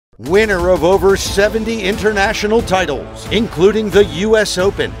Winner of over 70 international titles, including the U.S.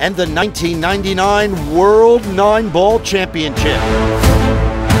 Open and the 1999 World 9-Ball Championship.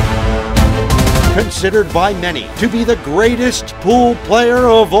 Considered by many to be the greatest pool player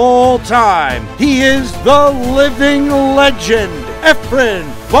of all time, he is the living legend, Efren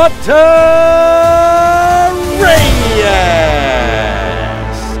Bata Reyes.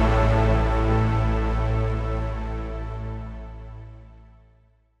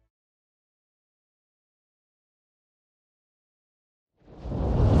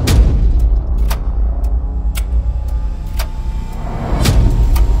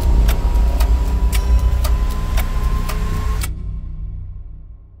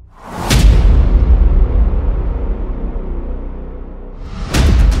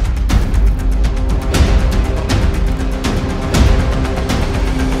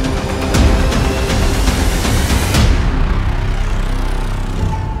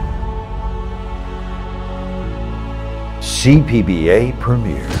 CPBA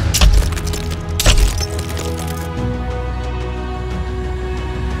Premiere.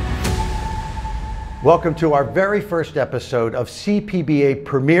 Welcome to our very first episode of CPBA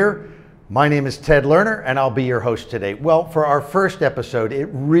Premiere. My name is Ted Lerner and I'll be your host today. Well, for our first episode, it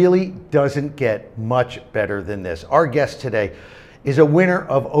really doesn't get much better than this. Our guest today is a winner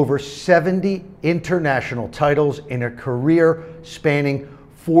of over 70 international titles in a career spanning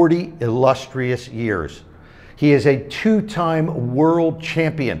 40 illustrious years. He is a two-time world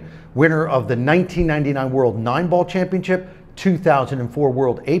champion, winner of the 1999 World 9-Ball Championship, 2004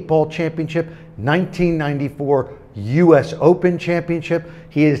 World 8-Ball Championship, 1994 U.S. Open Championship.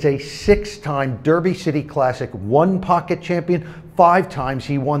 He is a six-time Derby City Classic one-pocket champion. 5 times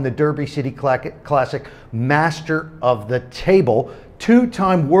he won the Derby City Classic Master of the Table.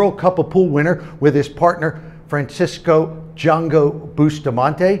 2-time World Cup of Pool winner with his partner Francisco Django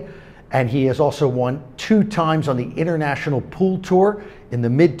Bustamante. And he has also won 2 times on the International Pool Tour in the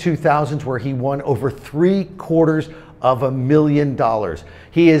mid-2000s, where he won over $750,000.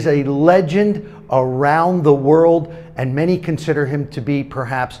 He is a legend around the world, and many consider him to be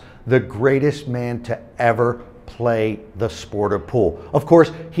perhaps the greatest man to ever play the sport of pool. Of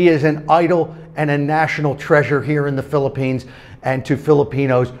course, he is an idol and a national treasure here in the Philippines and to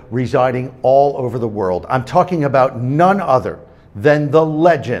Filipinos residing all over the world. I'm talking about none other than the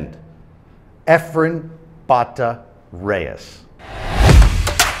legend, Efren Bata Reyes.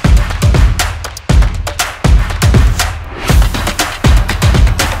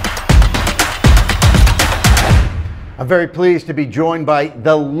 I'm very pleased to be joined by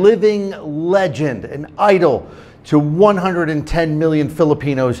the living legend, an idol to 110 million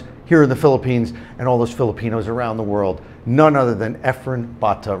Filipinos here in the Philippines and all those Filipinos around the world, none other than Efren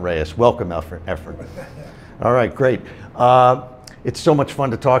Bata Reyes. Welcome, Efren. All right, great. It's so much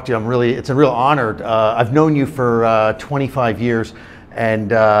fun to talk to you. It's a real honor. I've known you for 25 years,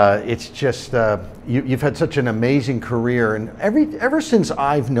 and it's just, you've had such an amazing career. And ever since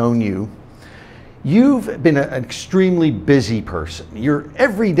I've known you, you've been an extremely busy person.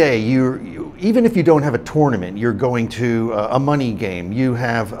 Every day, even if you don't have a tournament, you're going to a money game, you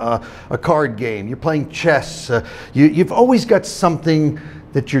have a card game, you're playing chess. You've always got something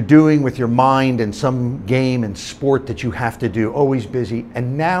that you're doing with your mind and some game and sport that you have to do, always busy.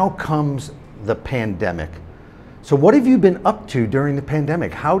 And now comes the pandemic. So what have you been up to during the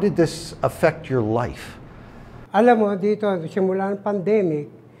pandemic? How did this affect your life? Alam mo, dito, simula ng pandemic,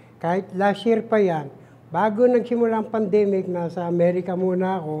 kahit last year pa yan, bago nagsimula ang pandemic, nasa Amerika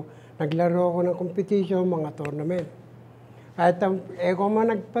muna ako, naglaro ako ng competition, mga tournament. At kung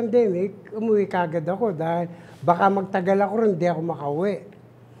nag-pandemic, umuwi kagad ako dahil baka magtagal ako rin, hindi ako makauwi.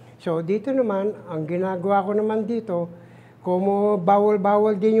 So dito naman, ang ginagawa ko naman dito, kung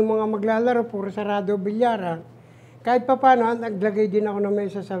bawal-bawal din yung mga maglalaro, puro sarado bilyaran, kahit pa paano, naglagay din ako ng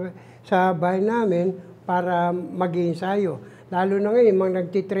mesa sa bahay namin para mag-iinsayo. Lalo na ngayon, mga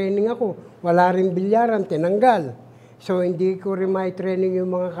nagtitraining ako, wala rin bilyaran, tinanggal. So hindi ko rin may training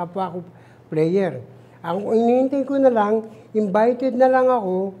yung mga kapwa ko player. Ang inihintay ko na lang, invited na lang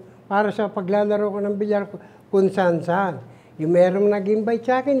ako para sa paglalaro ko ng bilyar kung saan-saan. Yung merong nag-invite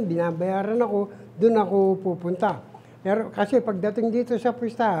sa akin, binabayaran ako, doon ako pupunta. Pero kasi pagdating dito sa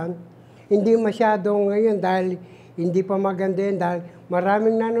pustahan, hindi masyadong ngayon dahil hindi pa maganda yun, dahil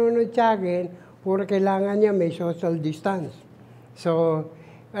maraming nanonood sa akin, puro kailangan niya may social distance. So,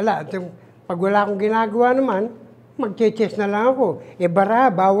 wala. Pag wala akong ginagawa naman, mag-chess na lang ako.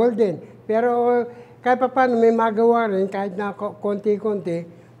 Bara, bawal din. Pero kahit pa paano may magawa rin, kahit na konti-konti,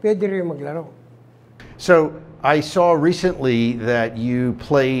 pwede rin maglaro. So I saw recently that you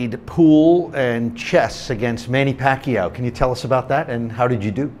played pool and chess against Manny Pacquiao. Can you tell us about that and how did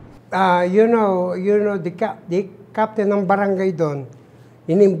you do? The captain ng barangay doon,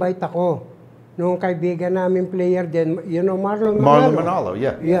 in-invite ako. Nung kaibigan namin player din, Marlon Manalo. Marlon Manalo,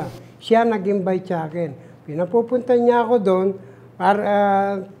 yeah. Yeah. Siya nag-invite sa akin. Pinapupunta niya ako doon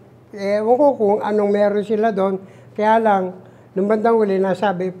para, ewan ko kung anong meron sila doon. Kaya lang, nung bandang uli,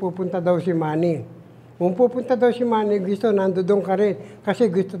 nasabi, pupunta daw si Manny. Kung pupunta daw si Manny, gusto, nandoon ka rin. Kasi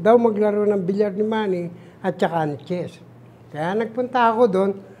gusto daw maglaro ng bilyar ni Manny at saka ng chess. Kaya nagpunta ako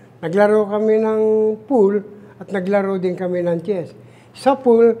doon, naglaro kami ng pool at naglaro din kami ng chess. Sa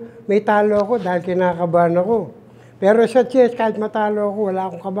pool, may talo ako dahil kinakabahan ako. Pero sa chess, kahit matalo ako, wala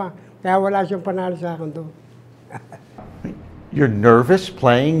akong kaba. Kaya wala siyang panalo sa akin doon. You're nervous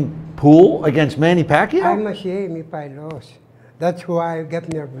playing pool against Manny Pacquiao? I'm ashamed if I lost. That's why I get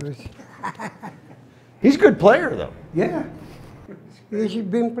nervous. He's a good player, though. Yeah. He's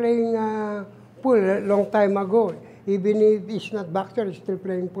been playing pool a long time ago. Even if he's not boxer, he's still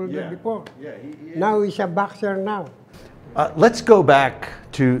playing pool before. Yeah, he Now he's a boxer now. Let's go back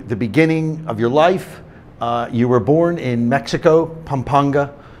to the beginning of your life. You were born in Mexico,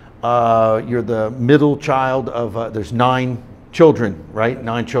 Pampanga. You're the middle child of, there's 9 children, right?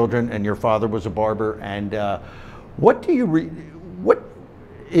 9 children, and your father was a barber. And what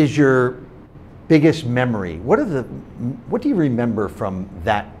is your biggest memory? What do you remember from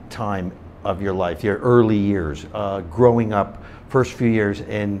that time of your life, your early years, growing up, first few years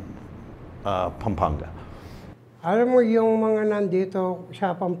in Pampanga? Alam mo, yung mga nandito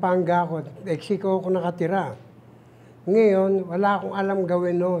sa Pampanga ko, Mexico ako nakatira. Ngayon, wala akong alam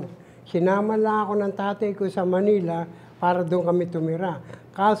gawin noon. Sinama lang ako ng tatay ko sa Manila para doon kami tumira.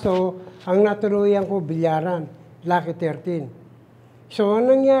 Kaso, ang natuluyan ko, bilyaran, Lucky 13. So, ang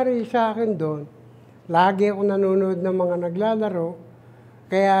nangyari sa akin doon, lagi ako nanonood ng mga naglalaro.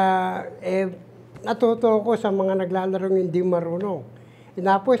 Kaya, natuto ko sa mga naglalarong hindi marunong.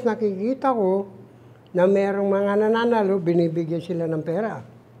 Tapos nakikita ko na merong mga nananalo, binibigyan sila ng pera.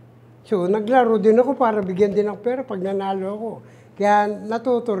 So, naglaro din ako para bigyan din ako pera pag nanalo ako. Kaya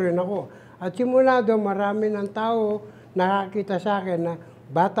natuto rin ako. At simula doon, marami ng tao nakakita sa akin na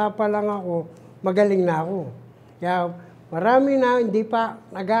bata pa lang ako, magaling na ako. Kaya marami na, hindi pa,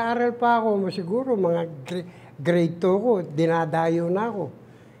 nag-aaral pa ako, siguro mga grade 2 ko, dinadayo na ako.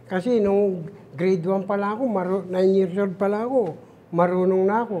 Kasi nung grade 1 pa lang ako, 9 years old pa lang ako, marunong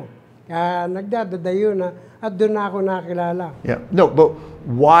na ako. Kaya nagdadadayo na at doon na ako nakilala. Yeah. No, but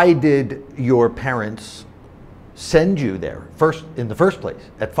why did your parents send you there in the first place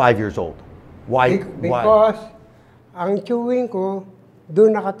at 5 years old? Why? Because ang chewing ko,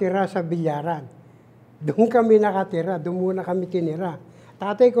 doon nakatira sa bilyaran. Doon kami nakatira, doon muna kami tinira.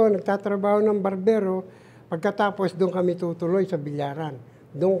 Tatay ko nagtatrabaho ng barbero, pagkatapos doon kami tutuloy sa bilyaran.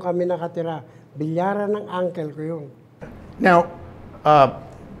 Doon kami nakatira. Bilyaran ng uncle ko yun. Now,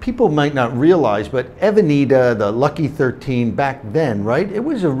 people might not realize, but Avenida, the Lucky 13 back then, right? It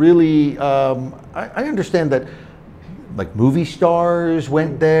was a really, I understand that like movie stars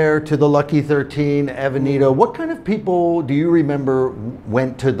went there to the Lucky 13, Avenida. What kind of people do you remember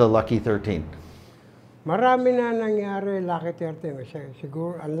went to the Lucky 13? Marami na nangyari Lucky 13.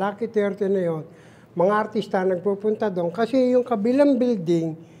 Siguro, ang Lucky 13 na yun, mga artista nagpupunta doon. Kasi yung kabilang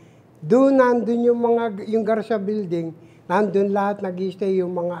building, doon nandun yung Garza building, nandun lahat nag-i-stay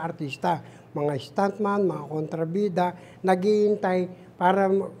yung mga artista, mga stuntman, mga kontrabida, nag-iintay para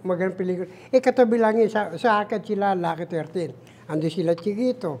magandang pelikula. Katabi lang yun, sa akin sila, Lucky 13. Nandun sila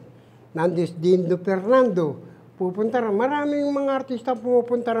Chiquito, nandun Dindo Fernando, pupunta rin. Maraming mga artista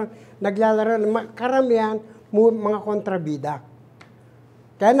pumupunta rin, naglalaro, karamihan, mga kontrabida.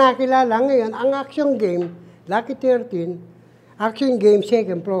 Kaya nakilala ngayon, ang action game, Lucky 13, action game,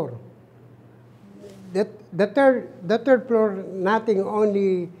 second floor. The third floor, nothing,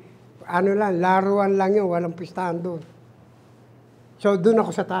 only, laruan lang yun, walang pistahan doon. So doon ako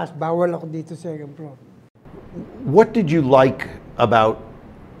sa taas, bawal ako dito sa second floor. What did you like about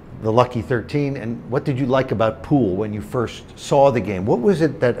the Lucky 13 and what did you like about pool when you first saw the game? What was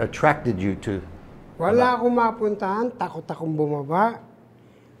it that attracted you to? Wala akong mapuntahan, takot akong bumaba.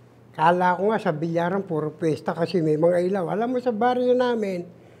 Kala ko nga sa bilyaran, puro pesta kasi may mga ilaw. Alam mo sa baryo namin,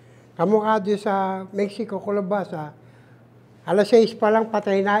 kamukha doon sa Mexico, Colabasa, alas 6 pa lang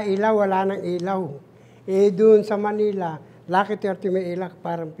patay na ilaw, wala nang ilaw. Doon sa Manila, Lucky 30 may ilaw,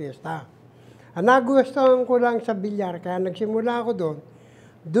 parang piyesta. Nagustuhan ko lang sa bilyar, kaya nagsimula ako doon.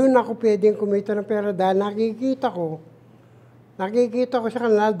 Doon ako pwedeng kumita ng pera dahil nakikita ko sa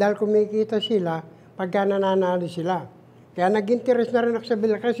kanila dahil kumikita sila pagka nananalo sila. Kaya nag-interest na rin ako sa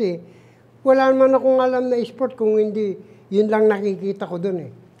bilyar kasi Wala naman akong alam na sport kung hindi, yun lang nakikita ko dun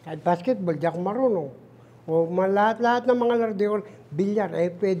eh. Kahit basketball, di ako marunong. O lahat-lahat ng mga laro, bilyar,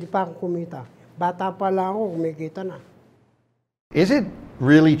 pwede pa akong kumita. Bata pa lang ako, kumikita na. Is it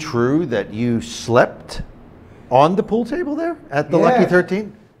really true that you slept on the pool table there at the Lucky 13?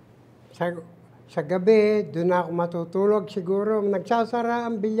 Sa gabi, doon ako matutulog. Siguro, nagsasara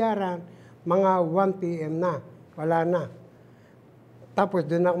ang bilyaran, mga 1 p.m. na. Wala na. Tapos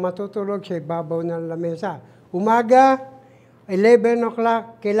doon ako matutulog sa ibabaw ng lamesa. Umaga, 11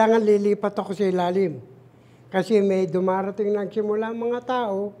 o'clock, kailangan lilipat ako sa ilalim. Kasi may dumarating nagsimula ang mga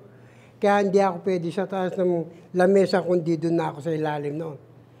tao, kaya hindi ako pwede sa taas ng lamesa kundi doon na ako sa ilalim noon.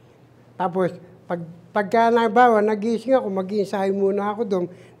 Tapos, pagka nabawa, nagising ako, mag-iinsayo muna ako doon,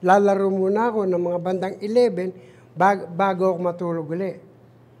 lalaro muna ako ng mga bandang 11 bago ako matulog ulit.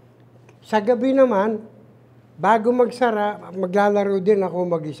 Sa gabi naman, bago magsara, maglalaro din ako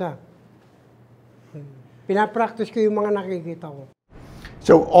mag-isa. Pinapractice ko yung mga nakikita ko.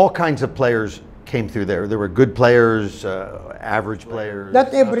 So all kinds of players came through there. There were good players, average players.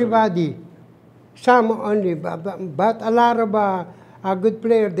 Not everybody. Some only. But a lot of good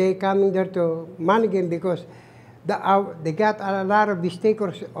players, they coming there to money game because they got a lot of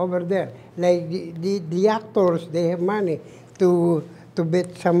mistakers over there. Like the actors, they have money to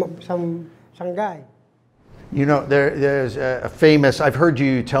bet some guy. You know, there's a famous, I've heard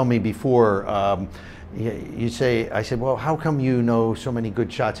you tell me before, you say, I said, well, how come you know so many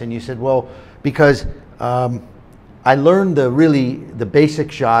good shots? And you said, well, because I learned the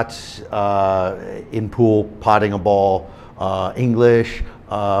basic shots in pool, potting a ball, English,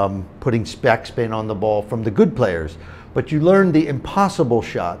 putting backspin on the ball from the good players. But you learn the impossible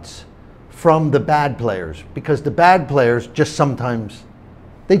shots from the bad players, because the bad players just sometimes,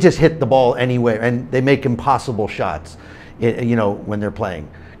 they just hit the ball anywhere and they make impossible shots, you know, when they're playing,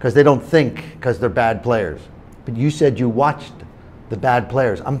 because they don't think, because they're bad players. But you said you watched the bad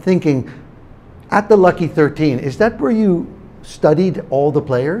players. I'm thinking, at the Lucky 13, is that where you studied all the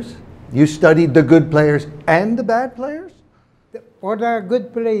players? You studied the good players and the bad players? For the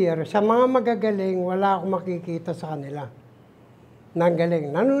good player, sa mga magagaling, wala akong makikita sa kanila. Nang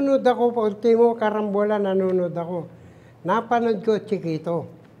galing. Nanonood ako, ultimo karambola, nanonood ako. Napanood ko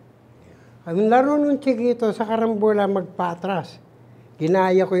Chiquito. Ang laro ng Chiquito sa karambola, magpa-atras.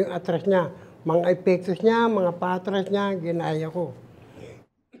 Ginaya ko yung atras niya. Mga epektos niya, mga patras niya, ginaya ko.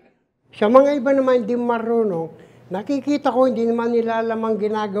 Sa mga iba naman hindi marunong, nakikita ko hindi naman nila alam ang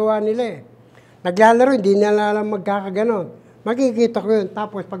ginagawa nila eh. Naglalaro, hindi nila alam magkakaganon. Makikita ko yun.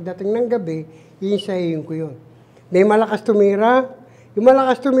 Tapos pagdating ng gabi, iinsayin ko yun. May malakas tumira, yung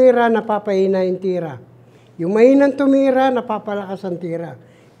malakas tumira, napapahina yung tira. Yung mahinang tumira, napapalakas ang tira.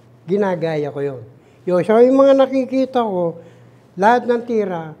 Ginagaya ko yun. So yung mga nakikita ko, lahat ng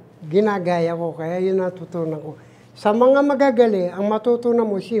tira, ginagaya ko. Kaya yun natutunan ko. Sa mga magagali, ang matutunan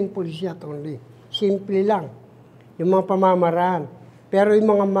mo, simple siya only. Simple lang. Yung mga pamamaraan. Pero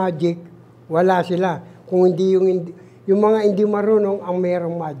yung mga magic, wala sila. Kung hindi yung mga hindi marunong, ang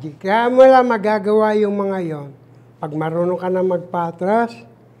mayroong magic. Kaya wala magagawa yung mga yon. Pag marunong ka na magpatras,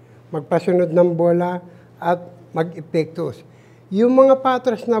 magpasunod ng bola, at mag-epektos. Yung mga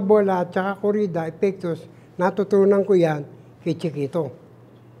patras na bola at saka korida, epektos, natutunan ko yan kay Chiquito.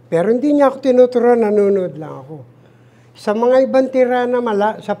 Pero hindi niya ako tinuturuan, nanonood lang ako. Sa mga ibang tira na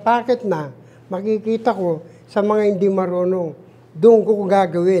sa packet na, makikita ko sa mga hindi marunong. Doon ko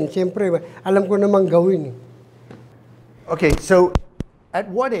gagawin. Siyempre, alam ko namang gawin. Okay, so at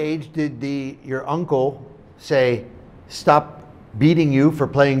what age did your uncle say, stop beating you for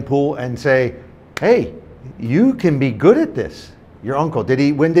playing pool and say, hey, you can be good at this? Your uncle,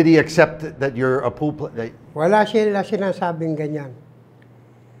 when did he accept that you're a pool player? Wala sila sinasabing ganyan.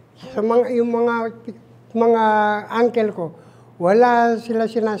 Sa yung mga uncle ko, wala sila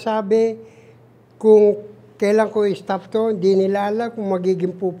sinasabi kung kailan ko i-stop to, hindi nila alam kung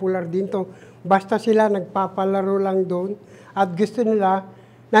magiging popular din to. Basta sila nagpapalaro lang doon at gusto nila,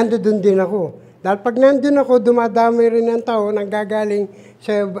 nandoon din ako. Dahil pag nandun ako, dumadami rin ng tao nanggagaling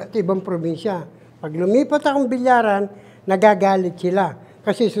sa ibang probinsya. Pag lumipat akong bilyaran, nagagalit sila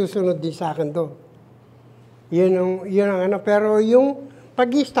kasi susunod din sa akin doon. Yun ang ano. Pero yung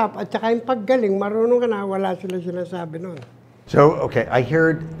pag-stop at saka yung paggaling, marunong ka na, wala sila sinasabi noon. So, okay, I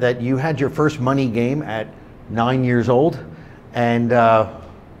heard that you had your first money game at 9 years old. And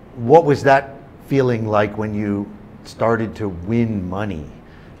what was that feeling like when you started to win money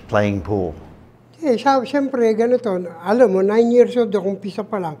playing pool? Siyempre, ganito. Alam mo, 9 years old, kung pisa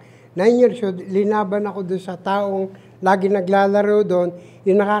pa lang, 9 years old, linaban ako doon sa taong lagi naglalaro doon,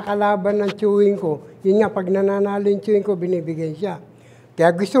 yung nakakalaban ng chewing ko. Yun nga, pag nananalo yung chewing ko, binibigyan siya.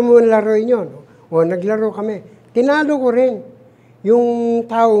 Kaya gusto mo laruin yun. O naglaro kami. Tinalo ko rin yung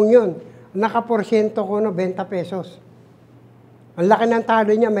taong yun. Nakaporsyento ko 90 pesos. Ang laki ng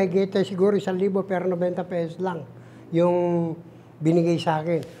talo niya, may kita siguro 1,000 pero 90 pesos lang yung binigay sa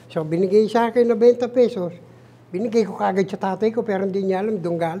akin. So binigay sa akin 90 pesos, binigay ko kagad sa tatay ko pero hindi niya alam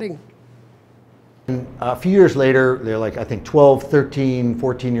doon galing. A few years later, they're like, I think 12, 13,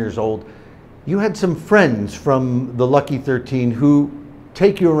 14 years old. You had some friends from the Lucky 13 who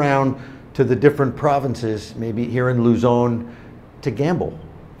take you around to the different provinces, maybe here in Luzon, to gamble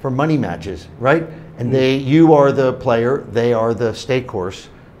for money matches, right? And you are the player, they are the stake horse.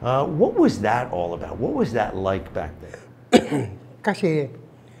 What was that all about? What was that like back there? Kasi,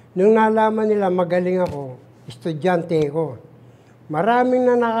 nung nalaman nila magaling ako, estudyante ko, maraming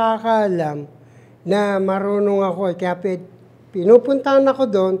na nakakaalam na marunong ako. Kaya pinupuntahan ako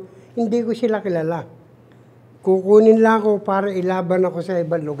doon, hindi ko sila kilala. Kukunin lang ako para ilaban ako sa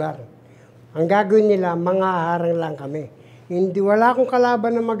ibang lugar. Ang gagawin nila, mga harang lang kami. Hindi, wala akong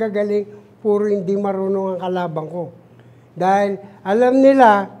kalaban na magagaling, puro hindi marunong ang kalaban ko. Dahil alam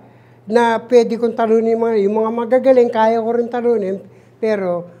nila na pwede kong talunin yung mga magagaling, kaya ko rin talunin,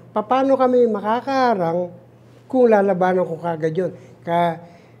 pero paano kami makakaharang kung lalabanan ko kagad yun.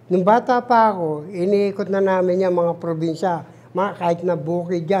 Nung bata pa ako, iniikot na namin yung mga probinsya, kahit na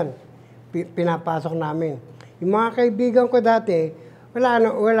bukid dyan, pinapasok namin. Yung mga kaibigan ko dati,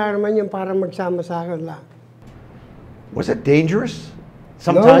 wala naman yung para magsama sa akin lang. Was it dangerous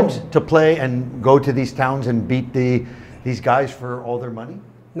sometimes No. to play and go to these towns and beat these guys for all their money?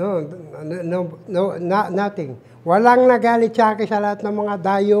 No, nothing. Walang nagalit sa akin sa lahat ng mga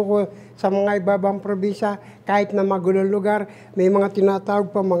dayo ko sa mga ibabang probinsya, kahit na magulong lugar, may mga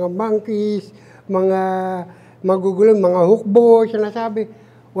tinatawag pa mga monkeys, mga magugulong, mga hukbo, sinasabi.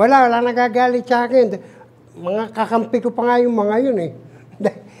 Wala nagagalit sa akin. Mga kakampi ko pa nga yung mga yun eh.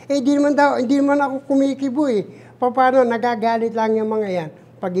 Hindi naman ako kumikibo eh. Paano nagagalit lang yung mga yan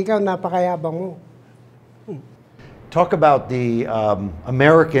pag ikaw napakayabang mo. Talk about the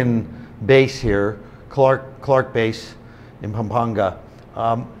American base here, Clark base in Pampanga.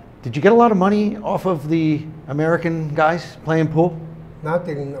 Did you get a lot of money off of the American guys playing pool?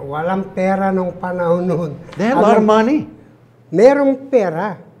 Nothing. Walang pera nung panahon noon. They had a lot of money. Merong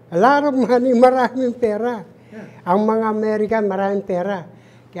pera. A lot of money, maraming pera. Yeah. Ang mga American, maraming pera.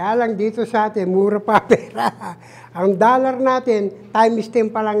 Kaya lang dito sa atin, mura pa pera. Ang dollar natin, times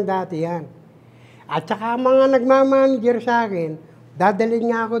 10 pa lang dati yan. At saka mga nagmamanager sa akin, dadalhin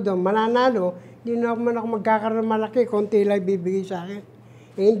nga ako doon, mananalo, hindi na ako magkakaroon malaki, konti lang bibigay sa akin.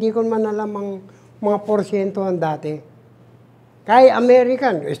 Hindi ko man alam ang mga porsyentohan dati. Kaya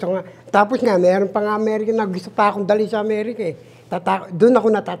American, gusto nga. Tapos nga, meron pa nga American na gusto pa akong dali sa Amerika eh. Doon ako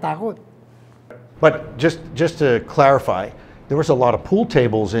natatakot. But just to clarify, there was a lot of pool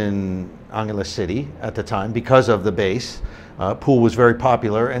tables in Angeles City at the time because of the base. Pool was very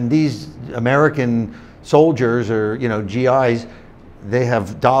popular, and these American soldiers or GIs, they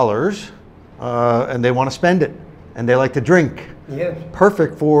have dollars and they want to spend it, and they like to drink. Yes.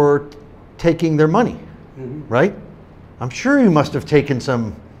 Perfect for taking their money, right? I'm sure you must have taken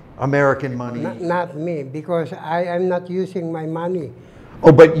some American money. Not me, because I am not using my money.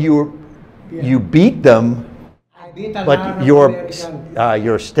 Oh, but you beat them. I beat a lot But of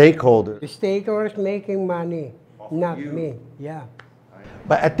your stakeholder. The stakeholders making money, not you. me. Yeah.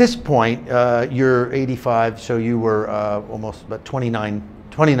 But at this point, you're 85, so you were almost about 29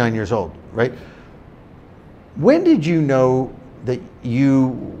 years old, right? When did you know that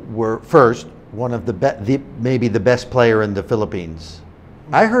you were first one of maybe the best player in the Philippines?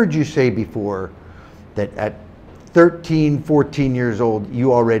 I heard you say before that at 13, 14 years old,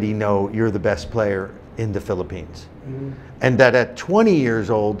 you already know you're the best player in the Philippines. And that at 20 years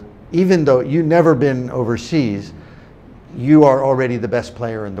old, even though you've never been overseas, you are already the best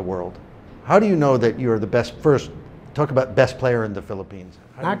player in the world. How do you know that you're the best? First, talk about best player in the Philippines.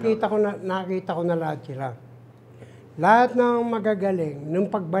 Nakita ko na lahat sila. Lahat ng magagaling, nung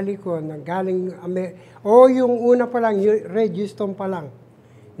pagbalik ko, galing yung una pa lang, Red Houston pa lang,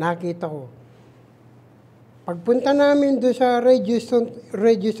 nakita ko. Pagpunta namin doon sa Red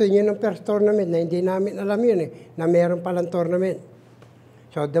Houston, yun ang first tournament na hindi namin alam yun na meron palang tournament.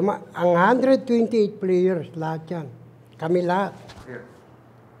 So, ang 128 players, lahat yan. Kami lahat. Here.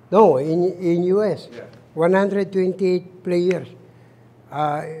 No, in US. Yeah. 128 players.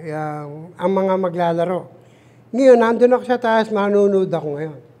 Ang mga maglalaro. Ngayon, nandun ako sa taas, manunood ako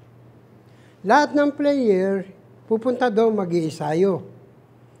ngayon. Lahat ng players, pupunta doon mag-iisayo.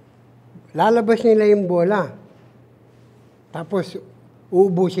 Lalabas nila yung bola. Tapos,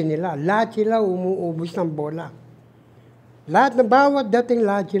 uubusin nila. Lahat sila umuubos ng bola. Lahat na bawat dating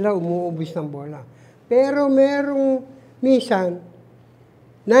lahat sila umuubos ng bola. Pero merong minsan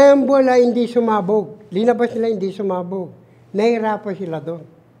na yung bola hindi sumabog. Linabas nila hindi sumabog. Nahirapan sila doon.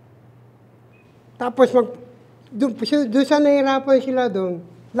 Tapos doon sa nahirapan sila doon,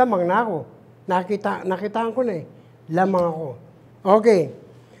 lamang na ako. Nakitaan ko na eh. Lamang ako. Okay.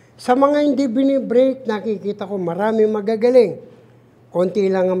 Sa mga hindi binibreak, nakikita ko maraming magagaling. Konti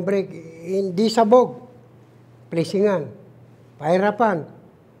lang ang break. Hindi sabog. Placingan. Pahirapan.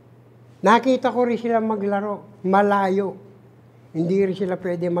 Nakita ko rin sila maglaro. Malayo. Hindi rin sila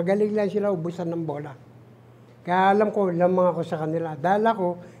pwede. Magaling lang sila ubusan ng bola. Kaya alam ko, lamang ako sa kanila. Dahil ako,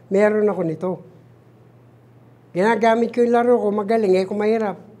 meron ako nito. Ginagamit ko yung laro ko, magaling. Kung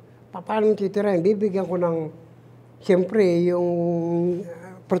mahirap, paano titirahin? Bibigyan ko ng, siyempre, yung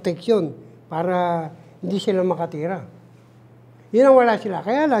proteksyon para hindi sila makatira. Yun ang wala sila.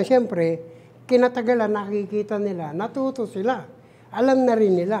 Kaya lang, siyempre, kinatagalan, nakikita nila, natuto sila. Alam na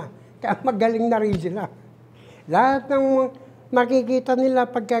rin nila. Kaya magaling na rin sila. Lahat ng makikita nila,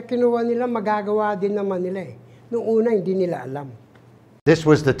 pagka kinuha nila, magagawa din naman nila eh. Noong una, hindi nila alam. This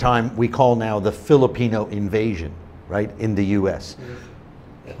was the time we call now the Filipino invasion, right, in the U.S.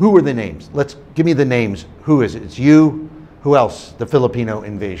 Who were the names? Give me the names. Who is it? It's you. Who else? The Filipino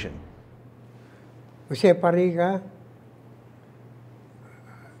invasion. Jose Pariga,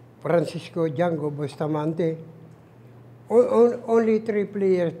 Francisco Django Bustamante. Only 3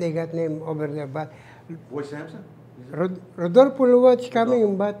 players they got named over there. But Boy Sampson? Rodolfo Luwat's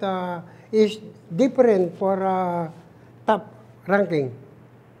coming, but is different for top ranking.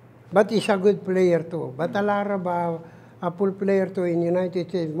 But he's a good player too. But Alaraba, a full player too in United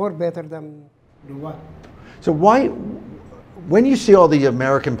States, more better than Luwat. So why, when you see all the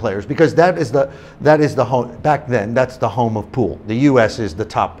American players, because that is the home, back then, that's the home of pool. The U.S. is the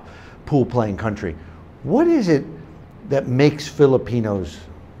top pool playing country. What is it that makes Filipinos,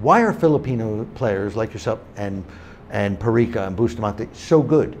 why are Filipino players like yourself and Parica and Bustamante so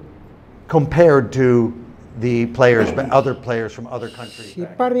good compared to the players, other players from other countries? Si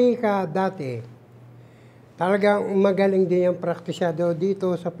Parica dati, talagang magaling din yung praktisyado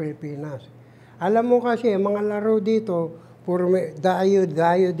dito sa Pilipinas. Alam mo kasi, mga laro dito, puro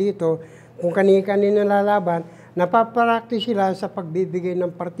dayo dito, kung kanina lalaban, napapractice sila sa pagbibigay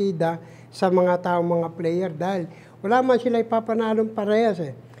ng partida sa mga taong mga player dahil wala man sila ipapanalong parehas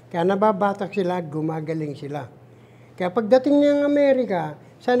eh. Kaya nababatak sila, gumagaling sila. Kaya pagdating ng Amerika,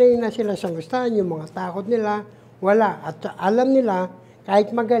 sanay na sila sa gustahan, yung mga takot nila, wala. At alam nila,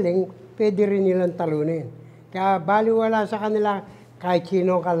 kahit magaling, pwede rin nilang talunin. Kaya baliwala sa kanila kahit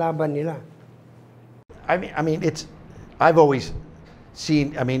sino ang kalaban nila. I mean, I've always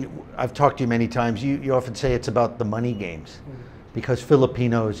seen, I've talked to you many times, you often say it's about the money games, because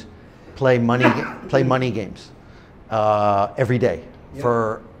Filipinos play money games every day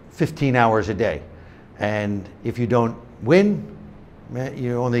for 15 hours a day. And if you don't win,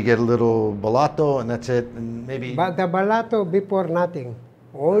 you only get a little balato and that's it, and maybe... But the balato before nothing.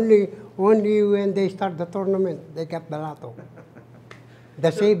 Only when they start the tournament, they get balato.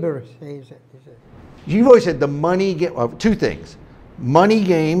 The sabers, they say. You've always said the money game, two things. Money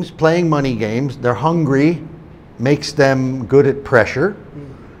games, playing money games, they're hungry, makes them good at pressure,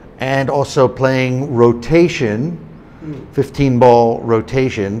 and also playing rotation, 15-ball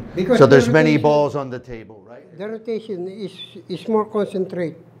rotation, because so there's many balls on the table, right? The rotation is more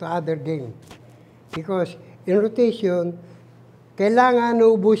concentrate to other game. Because in rotation, kailangan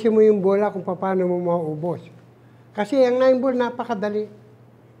naubusin mo yung bola kung paano mo maubos. Kasi ang 9-ball napakadali.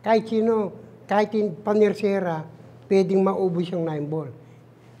 Kahit sino, kahit panirsera, pwedeng maubos yung 9-ball.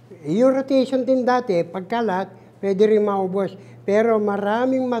 Yung rotation din dati, pagkalat, pwede rin maubos. Pero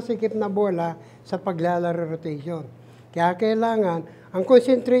maraming masikip na bola sa paglalaro rotation. Kaya kailangan, ang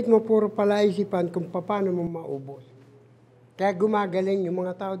concentrate mo puro palaisipan kung paano mo maubos. Kaya gumagaling yung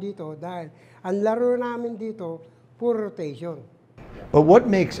mga tao dito dahil ang laro namin dito, puro rotation. But what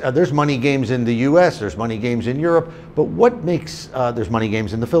makes, there's money games in the U.S., there's money games in Europe, but what makes, there's money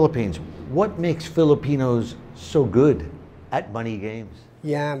games in the Philippines. What makes Filipinos so good at money games?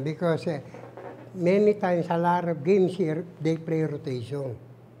 Yeah, because many times a lot of games here, they play rotation.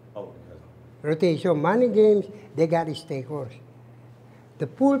 Oh, rotation. Money games, they got stakers. The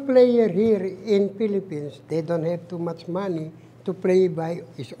pool player here in Philippines, they don't have too much money to play by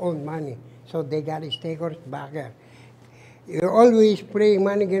his own money. So they got stakers backer. You're always playing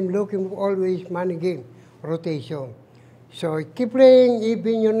money game, looking for always money game, rotation. So keep playing,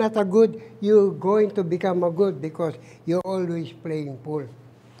 even you're not a good, you're going to become a good because you're always playing pool.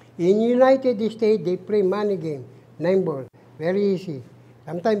 In United States, they play money game, 9-ball, very easy.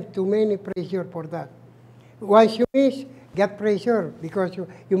 Sometimes too many pressure for that. Once you miss, get pressure because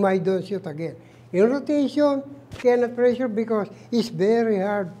you might don't shoot again. In rotation, cannot pressure because it's very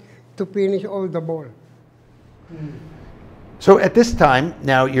hard to finish all the ball. So at this time,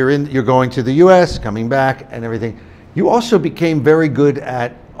 now you're going to the U.S., coming back, and everything. You also became very good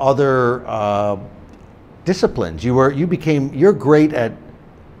at other disciplines. You're great at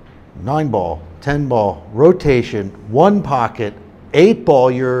 9-ball, 10-ball, rotation, 1 pocket,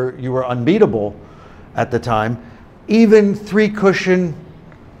 8-ball. You were unbeatable at the time. Even 3-cushion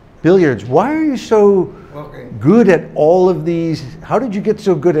billiards. Why are you so good at all of these? How did you get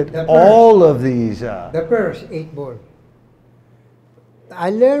so good at all of these? The first 8-ball. I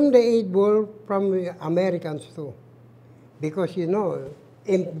learned the 8-ball from Americans too. Because, you know,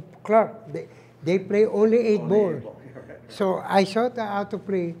 in Clark, they play only 8-ball. So I taught how to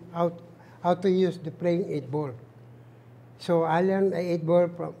play, how to use the playing 8-ball. So I learned the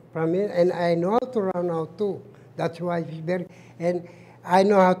 8-ball from it, and I know how to run out too. That's why it's very, and I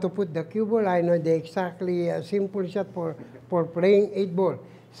know how to put the cue ball. I know the exactly simple shot for playing 8-ball.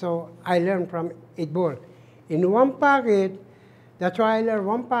 So I learned from 8-ball. In 1 pocket, that's why I learned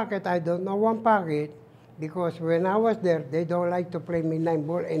 1 pocket. I don't know 1 pocket because when I was there, they don't like to play me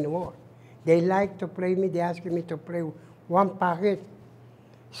 9-ball anymore. They like to play me, they ask me to play 1 pocket.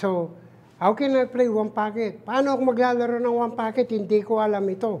 So, how can I play 1 pocket? Paano ako maglalaro ng 1 pocket? Hindi ko alam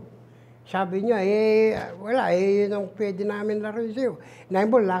ito. Sabi niya, wala, yun ang pwede namin laro sa'yo.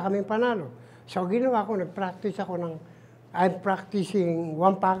 9-ball, wala kaming panalo. So, ginawa ko, nag-practice ako I'm practicing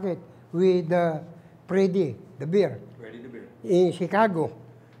 1 pocket with Freddy, the beer. In Chicago.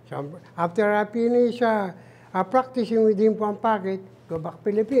 So after I finish practicing with him 1 pocket, go back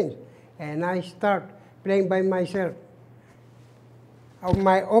Philippines. And I start playing by myself.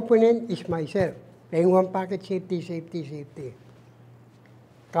 My opponent is myself. Playing 1 pocket, safety, safety, safety.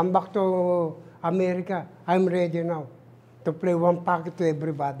 Come back to America, I'm ready now to play 1 pocket to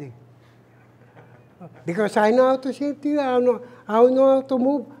everybody. Because I know how to safety, I know how to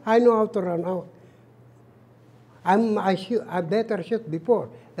move, I know how to run out. I better shoot before.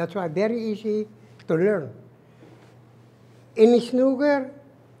 That's why very easy to learn. In snooker,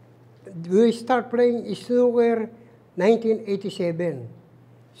 we start playing snooker 1987.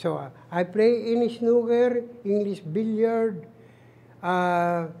 So I play in snooker, English billiard.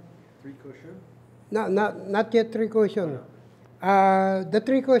 3-cushion? No, not yet 3-cushion. The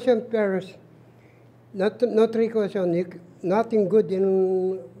 3-cushion pairs, no 3-cushion. Nothing good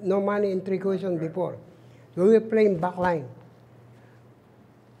no money in 3-cushion before. So we were playing backline.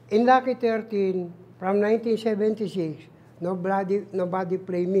 In Lucky 13, from 1976, nobody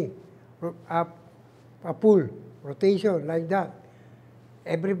play me. A pool, rotation, like that.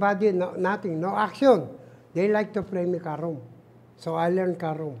 Everybody, nothing, no action. They like to play me carom. So I learned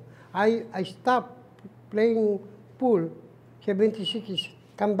carom. I stopped playing pool, 76,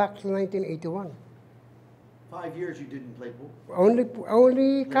 come back to 1981. 5 years you didn't play pool?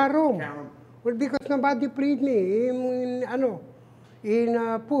 Only carom. Well, because nobody played me in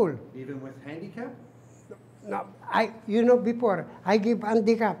pool. Even with handicap? No, before, I give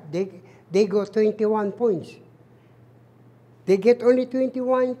handicap. They go 21 points. They get only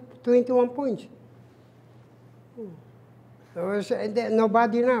 21 points. So,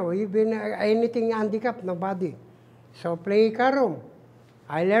 nobody now, even anything handicap, nobody. So play carom.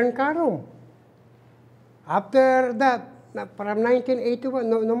 I learned carom. After that, from 1981,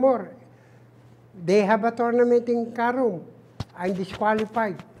 no more. They have a tournament in carom. I'm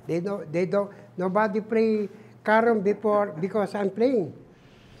disqualified. Nobody play carom before because I'm playing.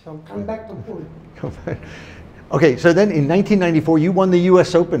 So come back to pool. Okay, so then in 1994, you won the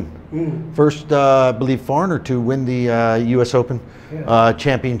U.S. Open. First, I believe, foreigner to win the U.S. Open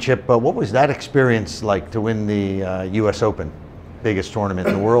championship. What was that experience like to win the U.S. Open? Biggest tournament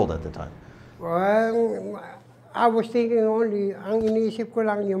in the world at the time. Well, I was thinking only, ang iniisip ko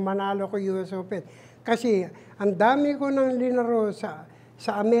lang yung manalo ko US Open. Kasi ang dami ko nang linaro sa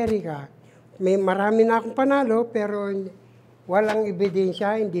Amerika. Marami na akong panalo, pero walang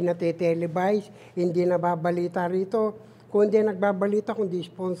ebidensya, hindi na-televise, hindi nababalita rito. Kundi nagbabalita, kundi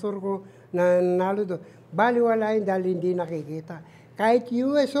sponsor ko na nanalo doon. Baliwala yun dahil hindi nakikita. Kahit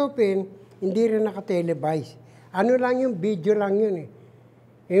US Open, hindi rin naka-televise. Ano lang yung video lang yun eh.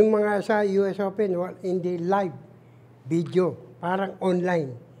 Yung mga sa US Open, hindi live video, parang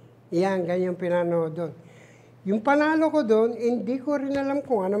online. Yan, ganyan pinanood doon. Yung panalo ko doon, hindi ko rin alam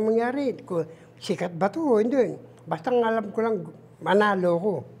kung anong mangyari. Sikat ba ito? Hindi. Basta alam ko lang, manalo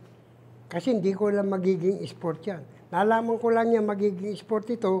ko. Kasi hindi ko lang magiging sport yan. Nalaman ko lang yan magiging sport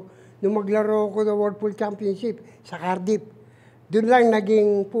ito nung maglaro ko ng World Pool Championship sa Cardiff. Doon lang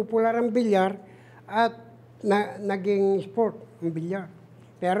naging popular ang bilyar at naging sport, ang bilyar.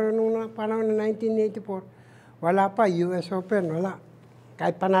 Pero nung panahon ng 1984, wala pa, US Open, wala.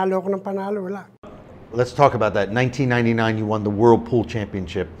 Kahit panalo ako ng panalo, wala. Let's talk about that. 1999, you won the World Pool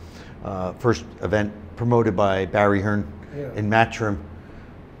Championship, first event promoted by Barry Hearn in Matchroom.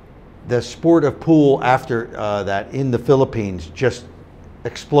 The sport of pool after that in the Philippines just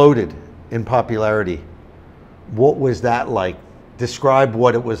exploded in popularity. What was that like? Describe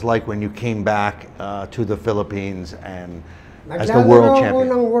what it was like when you came back to the Philippines and as the world champion. Naglalaro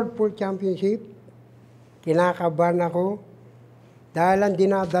ako ng World Pool Championship. Kinakabahan ako dahil ang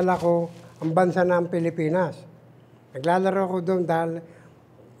dinadala ko ang bansa ng Pilipinas. Naglalaro ako doon dahil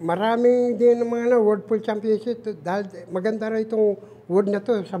maraming din mga World Pool Championship dahil maganda rin itong wood na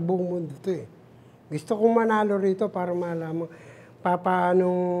to sa buong mundo to eh. Gusto kong manalo rito para malaman paano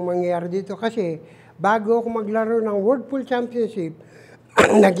mangyayari dito kasi bago ako maglaro ng World Pool Championship,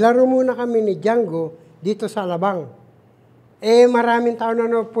 naglaro muna kami ni Django dito sa Alabang. Eh maraming tao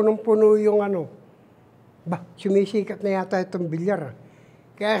na punong-puno yung sumisikat na yata itong bilyar.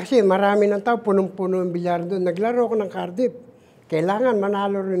 Kaya kasi marami ng tao, punong-puno yung bilyar doon. Naglaro ako ng Cardiff. Kailangan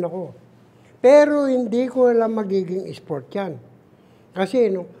manalo rin ako. Pero hindi ko alam magiging sport yan.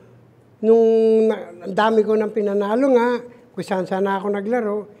 Kasi nung dami ko ng pinanalo nga, kung saan ako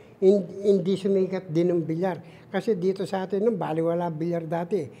naglaro, hindi sumikat din ng bilyar. Kasi dito sa atin, baliwala bilyar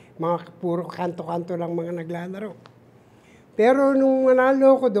dati. Mga puro kanto-kanto lang mga naglalaro. Pero nung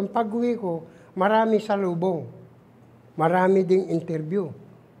manalo ko doon, pag-uwi ko, marami salubong. Marami ding interview.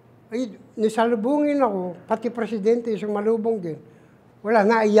 Ay, nisalubungin ako, pati presidente, sumalubong din. Wala,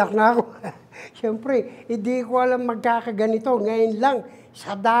 naiyak na ako. Siyempre, hindi ko alam magkakaganito. Ngayon lang,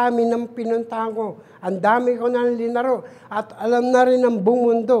 sa dami ng pinuntahan ko, ang dami ko na linaro, at alam na rin ng buong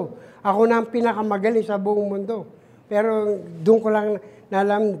mundo. Ako na ang pinakamagaling sa buong mundo. Pero doon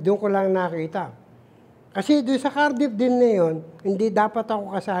ko lang nakita. Kasi doon sa Cardiff din na yun, hindi dapat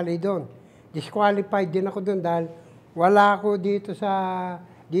ako kasali doon. Disqualified din ako doon dahil wala ako dito sa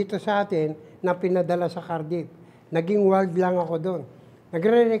atin na pinadala sa Cardiff. Naging wild lang ako doon.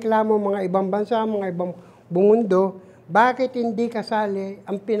 Nagre-reklamo mga ibang bansa, mga ibang buong mundo, bakit hindi kasali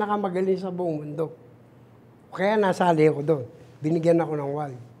ang pinakamagaling sa buong mundo? Kaya nasali ako doon. Binigyan ako ng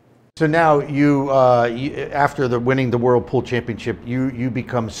wild. So now after winning the World Pool Championship, you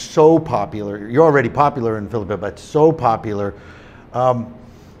become so popular. You're already popular in the Philippines, but so popular.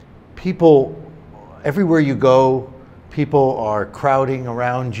 People, everywhere you go, people are crowding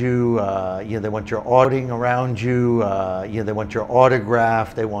around you. They want your they want your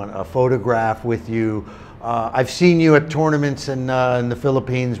autograph. They want a photograph with you. I've seen you at tournaments in the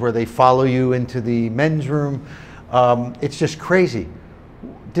Philippines where they follow you into the men's room. It's just crazy.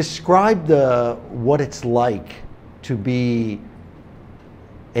 Describe what it's like to be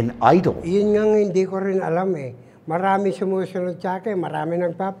an idol. Yun nga hindi ko rin alam eh. Marami sumusunod sa akin, marami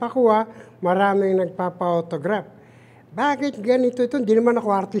nagpapakuha, marami nagpapa-autograph. Bakit ganito ito? Hindi naman ako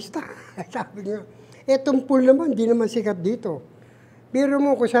artista. Sabi nga, etong pool naman, hindi naman sikat dito. Pero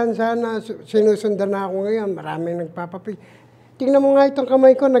mo kung saan sinusundan na ako ngayon, maraming nagpapapil. Tingnan mo nga itong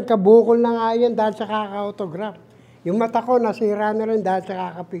kamay ko, nagkabukol na nga yan dahil sa kaka-autograph. Yung mata ko, nasira na rin dahil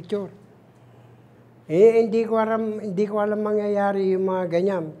sa kaka-picture. Eh, hindi ko alam mangyayari yung mga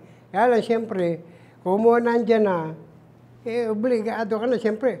ganyan. Kaya lang, siyempre, kung mo nandyan na, obligado ka na,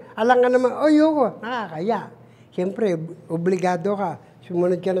 siyempre. Alam ka naman, ayoko, nakakaya. Siyempre, obligado ka.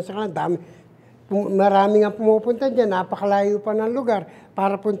 Sumunod ka na sa kanila. Marami nga pumupunta dyan, napakalayo pa ng lugar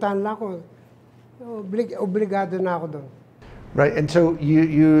para puntahan lang ako. Obligado na ako doon. Right, and so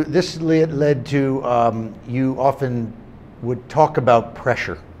this led to you often would talk about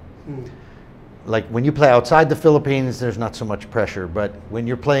pressure. Like when you play outside the Philippines, there's not so much pressure, but when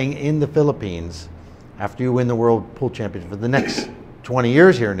you're playing in the Philippines, after you win the World Pool Championship for the next 20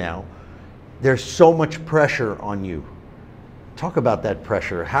 years here now, there's so much pressure on you. Talk about that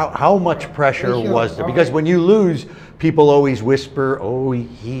pressure. How much pressure was there? Because when you lose, people always whisper, "Oh,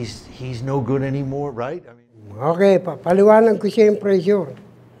 he's no good anymore," right? I mean, okay, paliwanag ko siya yung pressure.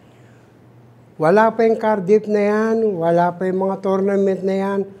 Wala pa yung Cardiff na yan, wala pa yung mga tournament na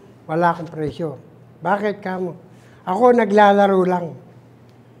yan, wala akong pressure. Bakit kamo? Ako naglalaro lang.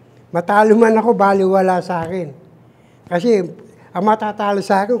 Matalo man ako, baliwala sa akin. Kasi ang matatalo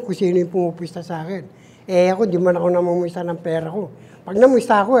sa akin kung sino yung pumupista sa akin. Eh ako, di man ako namumusta ng pera ko. Pag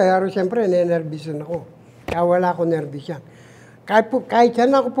namusta ako, siyempre, nervous ako. Kaya wala ako nervous yan. Kahit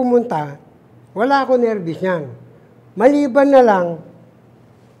saan ako pumunta, wala ako nervous yan. Maliban na lang,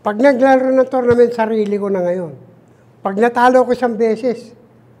 pag naglaro ng tournament, sarili ko na ngayon. Pag natalo ko isang beses,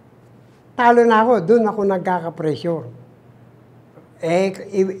 talo na ako, doon ako nagkaka-pressure.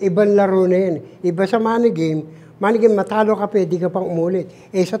 Ibang laro na yun. Iba sa money game, matalo ka, pwede ka pang umulit.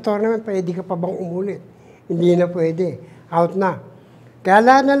 Sa tournament, pwede ka pa bang umulit? Hindi na pwede. Out na. Kaya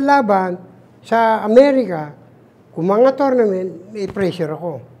lahat ng laban, sa Amerika, kung mga tournament, may pressure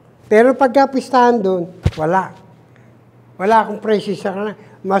ako. Pero pagkapistahan doon, wala. Wala akong pressure sa kanila.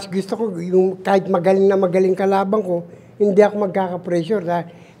 Mas gusto ko, yung kahit magaling kalaban ko, hindi ako magkaka-pressure. Dahil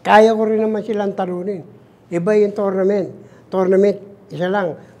kaya ko rin naman silang talunin. Iba yung tournament. Tournament, isa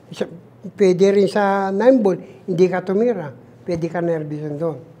lang. Pwede rin sa 9-ball, hindi ka tumira. Pwede ka nervous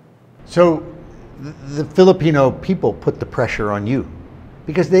doon. So, the Filipino people put the pressure on you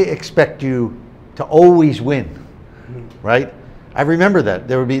because they expect you to always win, right? I remember that.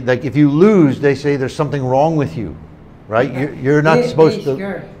 There would be, like, if you lose, they say there's something wrong with you, right? You're not supposed to...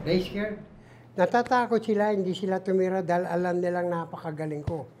 They scared. Natatakot sila, hindi sila tumira dahil alam nilang napakagaling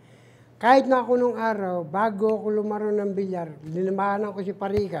ko. Kahit na ako nung araw, bago ako lumaro ng bilyar, linamahanan ko si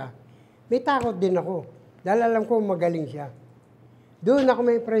Parika, may takot din ako. Dahil alam ko magaling siya. Doon ako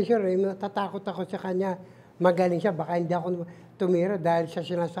may pressure, natatakot ako sa kanya, magaling siya. Baka hindi ako tumira dahil sa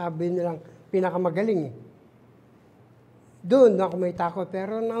sinasabi nilang pinakamagaling. Doon ako may takot.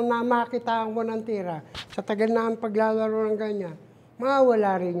 Pero nang makita ako ng tira, sa tagal na ang paglalaro ng ganyan,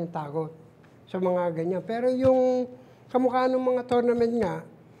 mawala rin yung takot sa mga ganyan. Pero yung kamukha ng mga tournament nga,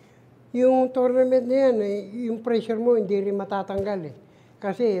 yung tournament na yan, yung pressure mo hindi rin matatanggal.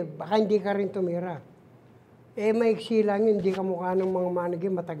 Kasi baka hindi ka rin tumira. Maiksi lang yun, hindi ka mukha ng mga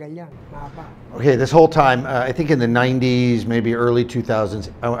manigin, matagal yan, mahaba. Okay, this whole time, I think in the 90s, maybe early 2000s,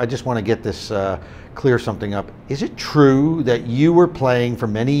 I just want to get this, clear something up. Is it true that you were playing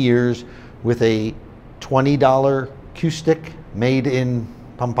for many years with a $20 cue stick made in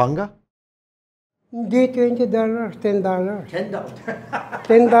Pampanga? Hindi, $20, $10. $10.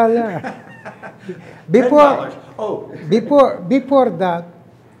 $10. Before that,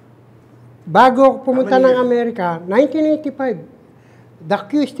 bago ako pumunta ng Amerika, 1985. The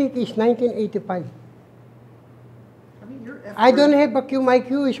cue stick is 1985. I don't have a cue. My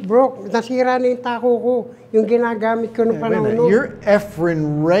cue is broke. Nasira na yung tako ko. Yung ginagamit ko noong panahon noon. You're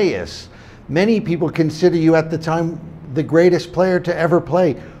Efren Reyes. Many people consider you at the time the greatest player to ever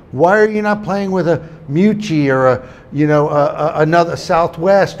play. Why are you not playing with a Mucci or another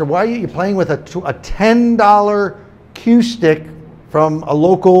Southwest? Or why are you playing with a $10 cue stick from a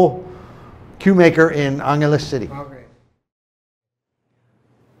local cue maker in Angeles City? Okay.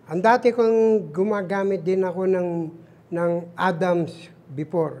 Ang dati kong gumagamit din ako ng Adams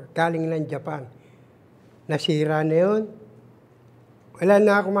before, galing lang Japan. Nasira na yun. Wala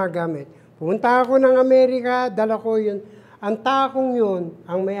na ako magamit. Pumunta ako ng Amerika, dala ko yun. Ang takong yun,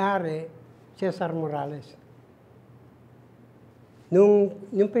 ang may-ari, Cesar Morales. Yung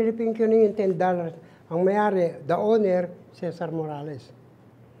Philippine cue na yung $10, ang may-ari, the owner, Cesar Morales.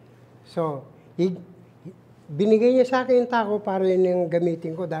 So, binigay niya sa akin yung tako para yun yung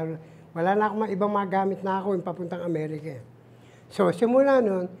gamitin ko dahil wala na akong ibang magamit na ako yung papuntang Amerika. So, simula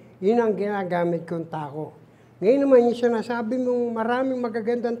nun, yun ang ginagamit kong tako. Ngayon naman yung sinasabi mong maraming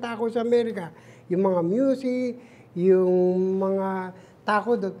magagandang tako sa Amerika, yung mga music, yung mga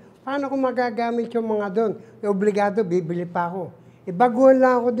tako doon. Paano ko magagamit yung mga doon? Obligado, bibili pa ako. Baguhan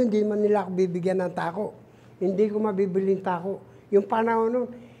lang ako doon, di man nila ako bibigyan ng tako. Hindi ko mabibili ng tako. Yung panahon noon,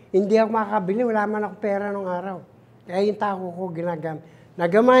 hindi ako makakabili, wala man ako pera nung araw. Kaya yung tako ko ginagamit.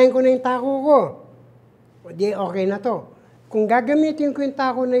 Nagamahin ko na yung tako ko. Di okay na to. Kung gagamitin ko yung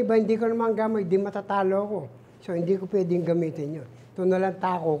tako na iba, hindi ko naman gamit, di matatalo ako. So hindi ko pwedeng gamitin yun. Ito na lang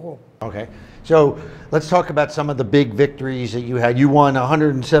tako ko. Okay. So let's talk about some of the big victories that you had. You won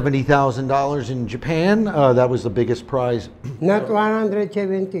 $170,000 in Japan. That was the biggest prize. Not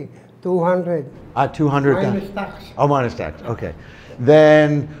 170, 200. 200,000. Minus tax. Oh, minus tax. Okay.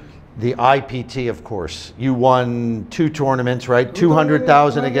 Then the IPT, of course. You won 2 tournaments, right?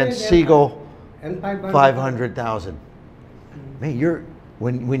 200,000 against Siegel. And 500,000. Man,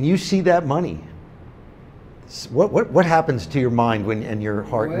 when you see that money, what happens to your mind and your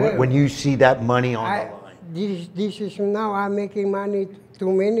heart when you see that money on the line? This is now I'm making money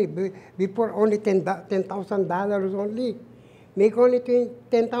too many. Before only $10,000 only. Make only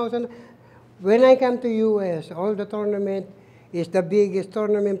 $10,000. When I come to US, all the tournament is the biggest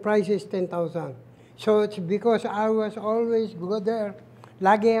tournament price is $10,000. So it's because I was always go there.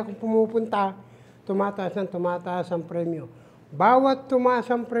 Lagi akong pumupunta, tumataas ang premyo. Bawat tumaas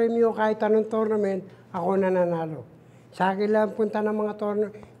ang premyo kahit anong tournament, ako nananalo. Sa akin lang punta ng mga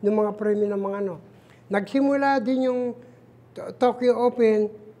tournament, ng mga premyo ng mga ano. Nagsimula din yung Tokyo Open,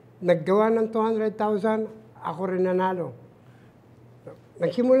 naggawa ng 200,000, ako rin nanalo.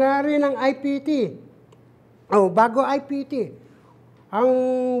 Nagsimula rin ang IPT. Bago IPT, Ang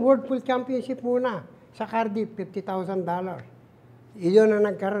World Pool Championship muna, sa Cardiff, $50,000. Iyon ang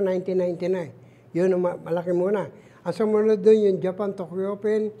nagkaroon 1999. Yun ang malaki muna. Ang sumunod doon yung Japan Tokyo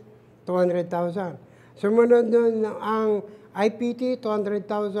Open, 200,000. Sumunod doon ang IPT,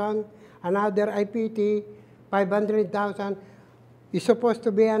 200,000. Another IPT, 500,000. It's supposed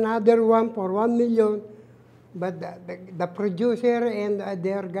to be another one for 1 million. But the producer and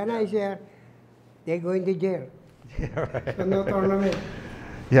the organizer, they're going to jail. Yeah, right. So no tournament.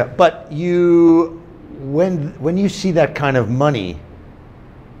 Yeah, but when you see that kind of money,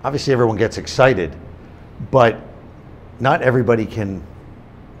 obviously everyone gets excited, but not everybody can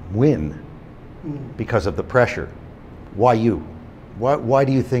win because of the pressure. Why you? Why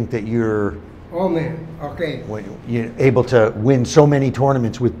do you think that you're you're able to win so many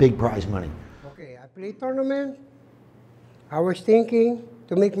tournaments with big prize money? Okay, I play tournament. I was thinking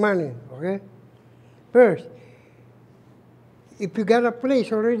to make money, okay? First, if you got a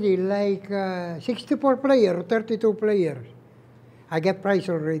place already, like 64 players or 32 players, I get prize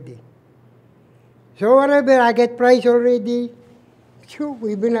already. So whatever I get prize already, sure,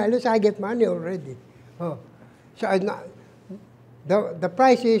 even I get money already. Oh. So the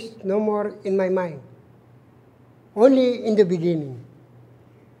price is no more in my mind. Only in the beginning.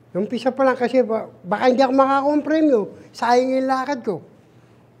 Nung pisa pa lang kasi baka hindi ako makakuha ng premyo. Sayang yung lakad ko.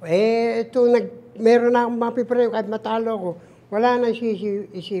 Meron na akong mapipremyo kahit matalo ko. Wala na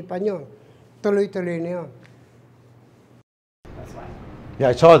isipan yun. Tuloy-tuloy na yun. Yeah,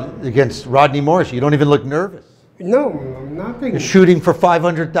 I saw against Rodney Morris, you don't even look nervous. No, nothing. You're shooting for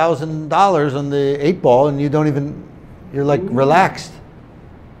 $500,000 on the 8-ball and you're like relaxed.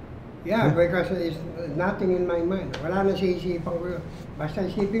 Yeah, because it's nothing in my mind. Wala na siisipan ko yun. Basta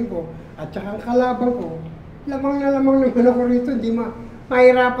isipin ko, at saka ang kalaban ko, lamang naman ako rito, hindi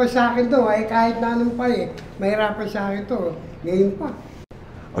mahirapan sa akin to. Kahit na anong pa mahirapan sa akin to. Ngayon pa.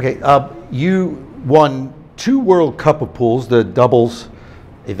 Okay, you won 2 World Cup of Pools, the doubles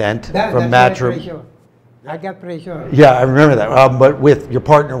event from Matrim. I got pressure. Yeah, I remember that. But with your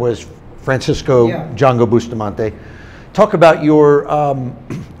partner was Francisco Django Bustamante. Talk about your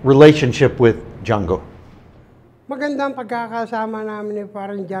relationship with Django. Maganda ang pagkakasama namin ni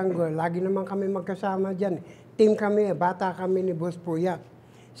parang Django. Lagi naman kami magkasama dyan. Team kami, bata kami ni Boss Puyat.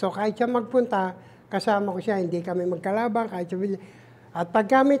 So kahit siya magpunta, kasama ko siya. Hindi kami magkalabang. At pag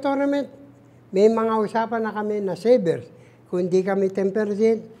kami tournament, may mga usapan na kami na savers. Kung hindi kami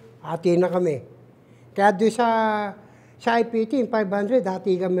 10%, hati na kami. Kaya doon sa IPT, 500,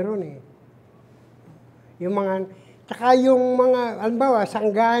 hati kami ron eh. Tsaka yung mga, alambawa,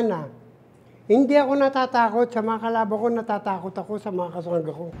 sanggana. Hindi ako natatakot sa mga kalaban ko, natatakot ako sa mga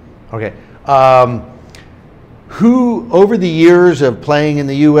kasangga ko. Okay. Who, over the years of playing in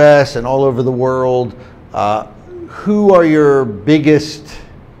the U.S. and all over the world, who are your biggest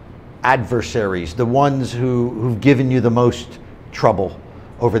adversaries, the ones who've given you the most trouble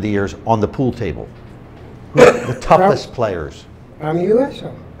over the years on the pool table? The toughest players? From U.S.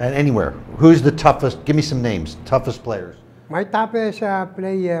 And anywhere. Who's the toughest? Give me some names. Toughest players. My toughest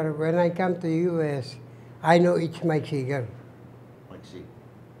player when I come to U.S., I know it's Mike Seeger. Mike Seeger.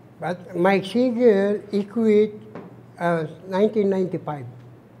 But Mike Seeger quit 1995.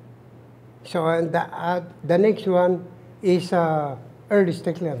 So the next one is Early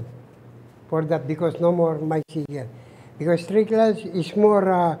Strickland. For that, because no more Mike Seeger. Because Strickland is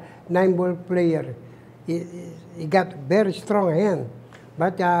more 9-ball player. He got very strong hand.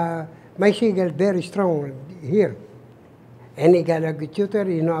 But Mike Seeger very strong here. And he got a good shooter,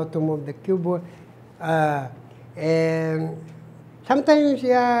 you know how to move the cue ball. And sometimes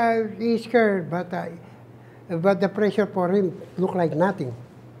he's scared, but the pressure for him looked like nothing.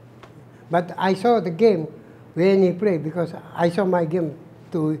 But I saw the game when he played because I saw my game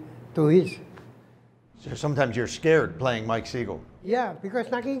to his. So sometimes you're scared playing Mike Siegel. Yeah,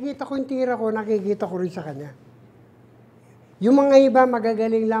 because nakikita ko yung tira ko, nakikita ko rin sa kanya. Yung mga iba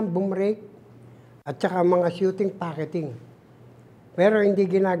magagaling lang bumrake at saka mga shooting, pocketing. Pero hindi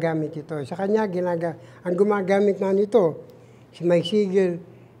ginagamit ito. Sa kanya, ang gumagamit na nito, si Mike Siegel,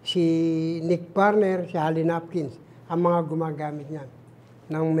 si Nick Barner, si Allen Hopkins, ang mga gumagamit niyan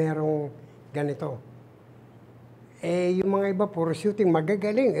ng merong ganito. Yung mga iba, puro shooting,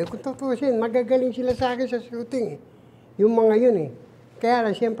 magagaling. Kung tutusin, magagaling sila sa akin sa shooting. Yung mga yun eh. Kaya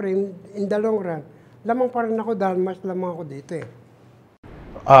lang, siyempre, in the long run, lamang pa rin ako dahil mas lamang ako dito eh.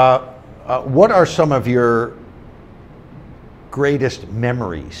 What are some of your greatest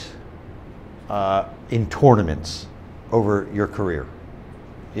memories in tournaments over your career?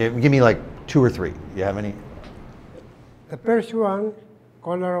 Give me like 2 or 3. You have any? The first one,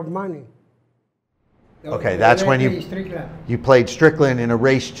 Color of Money. Okay, that's when you played Strickland in a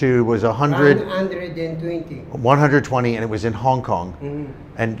race to was 120. 120, and it was in Hong Kong.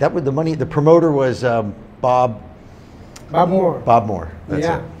 And that was the money. The promoter was Bob Moore. Bob Moore. That's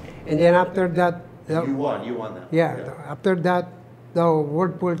yeah. it. And then after that, You won that. Yeah. After that, the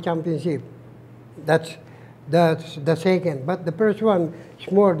World Pool Championship. That's the second. But the first one is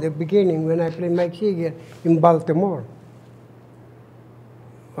more the beginning when I played Mike Seeger in Baltimore.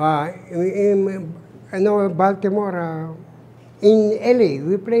 I know Baltimore, in LA.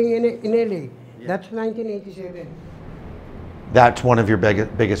 We're playing in LA. Yeah. That's 1987. That's one of your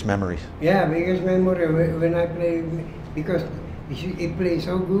biggest memories. Yeah, biggest memory when I play, because he plays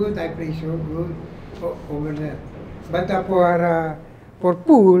so good, I play so good over there. But for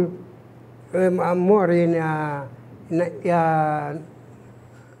pool, I'm more in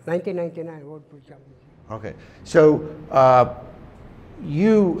 1999 World Pool Championship. Okay, so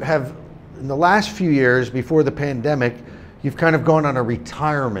you have, in the last few years before the pandemic, you've kind of gone on a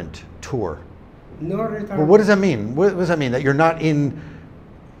retirement tour. No retirement. Well, what does that mean? What does that mean? That you're not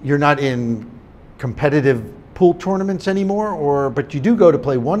in competitive pool tournaments anymore, but you do go to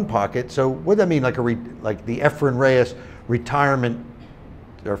play one pocket. So what does that mean? Like the Efren Reyes retirement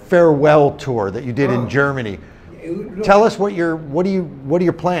or farewell tour that you did in Germany. Look, tell us what are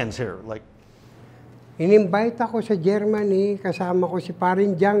your plans here? Like, in-invite ako sa Germany, kasama ko si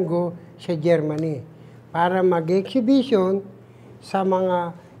Parin Django sa Germany para mag-exhibition sa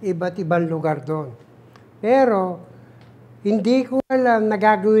mga iba't ibang lugar doon. Pero hindi ko alam na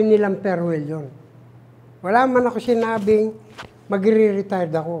gagawin nilang farewell yun. Wala man ako sinabing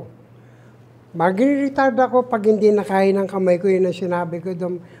magre-retired ako. Magre-retired ako pag hindi nakain ng kamay ko, yun ang sinabi ko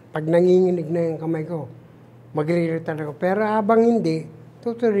doon, pag nanginginig na yung kamay ko. Magre-retired ako. Pero habang hindi,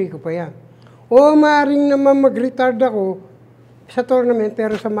 tutuloy ko pa yan. O maaaring naman mag-retard ako sa tournament,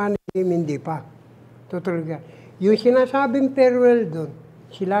 pero sa money game hindi pa. Tutuloy ka. Yung sinasabing farewell doon,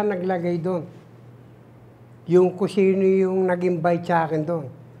 sila naglagay doon. Yung kusino yung nag-invite sa akin doon.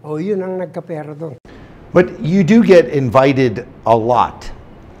 O yun ang nagkapera doon. But you do get invited a lot,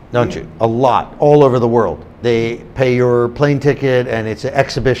 don't you? A lot, all over the world. They pay your plane ticket and it's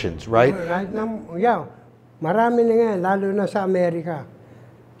exhibitions, right? Right now, yeah. Marami na nga, lalo na sa Amerika.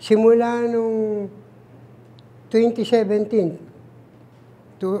 Simula nung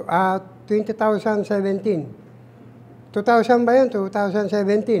 2017 to 2017. 2000 ba yun?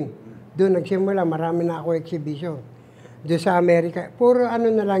 2017. Doon nagsimula, marami na ako exhibition. Doon sa Amerika. Puro ano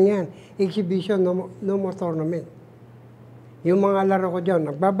na lang yan. Exhibition, no more tournament. Yung mga laro ko dyan,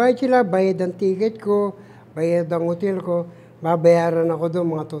 nagbabayad sila, bayad ang ticket ko, bayad ang hotel ko, babayaran ako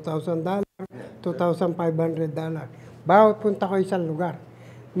doon mga $2,000, $2,500. Bawat punta ko isang lugar.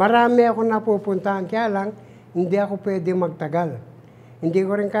 Marami ako napupuntahan, kaya lang, hindi ako pwede magtagal. Hindi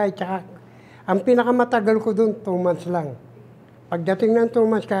ko rin kaya, tsaka, ang pinakamatagal ko doon, 2 months lang. Pagdating ng 2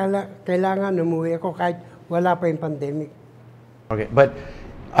 months, kailangan umuwi ako kahit wala pa yung pandemic. Okay, but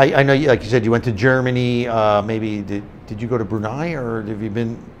I know, like you said, you went to Germany, maybe, did you go to Brunei, or have you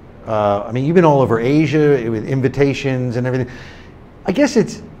been, I mean, you've been all over Asia with invitations and everything. I guess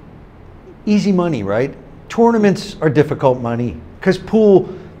it's easy money, right? Tournaments are difficult money, because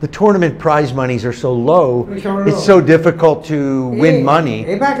the tournament prize monies are so low, it's so difficult to win money.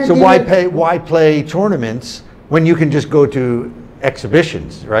 So why play tournaments when you can just go to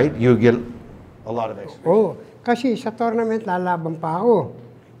exhibitions, right? You get a lot of exhibitions. Oh, kasi sa tournament lalaban pa ako.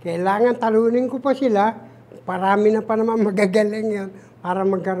 Kailangan talunin ko pa sila. Parami na pa naman magagaling yan para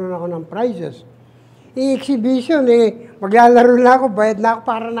magkaroon ako ng prizes. I-exhibition maglalaro na ako, bayad na ako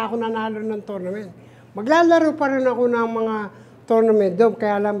para na ako nanalo ng tournament. Maglalaro pa rin ako ng mga tournament doon,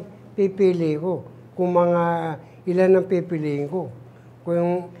 kaya lang pipili ko kung mga ilan ang pipiliin ko.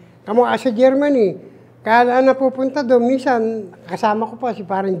 Kung sa Germany, kaya napupunta doon, minsan kasama ko pa si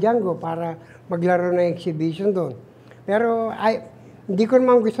Parin Django para maglaro ng exhibition doon. Pero hindi ko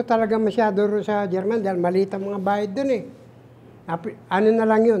naman gusto talaga masyado rin sa German dahil maliit ang mga bayad doon Ano na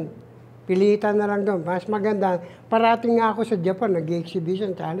lang yun, pilitan na lang doon. Mas maganda, parating nga ako sa Japan,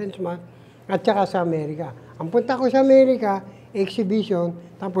 nag-exhibition challenge at saka sa Amerika. Ang punta ko sa Amerika, exhibition,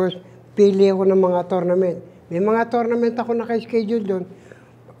 tapos pili ako ng mga tournament. May mga tournament ako naka-schedule doon.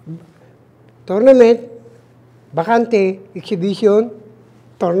 Tournament, bakante, exhibition,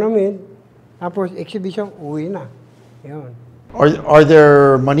 tournament, tapos exhibition, uwi na. Yun. Are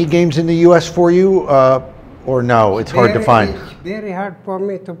there money games in the US for you, or no? It's hard to find. It's very hard for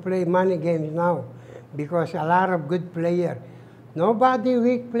me to play money games now because a lot of good players. Nobody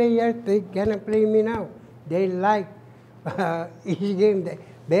weak player they gonna play me now. They like easy game.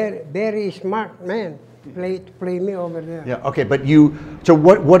 Very, very smart man. play me over there. Yeah. Okay. But so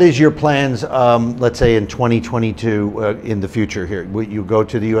what is your plans? Let's say in 2022 in the future here. Will you go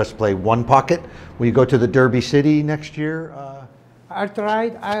to the U.S. play one pocket? Will you go to the Derby City next year? I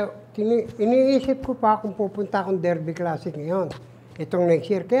tried. Iniisip ko pa kung pupunta akong Derby Classic ngayon. Itong next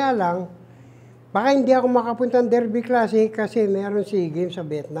year. Kaya lang, baka hindi ako makapunta ng Derby Classic kasi meron SEA Games sa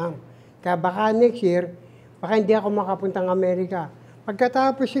Vietnam. Kaya baka next year, baka hindi ako makapunta ng Amerika.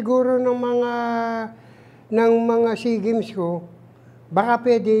 Pagkatapos siguro ng mga SEA Games ko, baka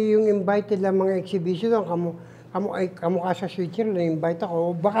pwede yung invited lang mga exhibition doon. Kamukha sa Switzerland, invite ako.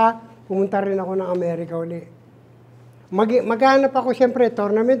 O baka pumunta rin ako ng Amerika uli. Maghanap ako siyempre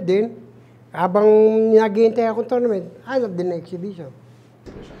tournament din. Habang naghihintay akong tournament, hanap din na exhibition.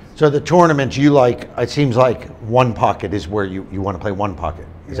 So the tournaments you like, it seems like one pocket is where you want to play one pocket.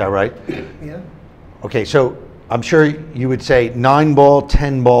 Is that right? Yeah. Okay, so I'm sure you would say 9-ball,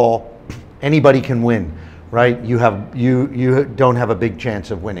 10-ball, anybody can win, right? You don't have a big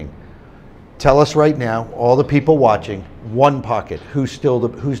chance of winning. Tell us right now, all the people watching, one pocket. Who's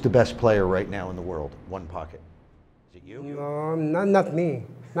the best player right now in the world? One pocket. Is it you? No, not me.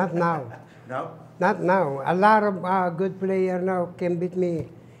 Not now. No? Not now. A lot of good players now can beat me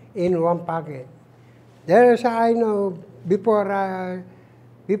in one pocket. I know before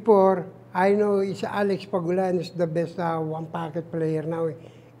I know is Alex Pagulan is the best one pocket player now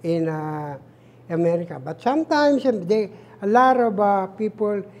in America. But sometimes a lot of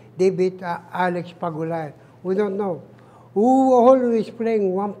people they beat Alex Pagulan. We don't know who always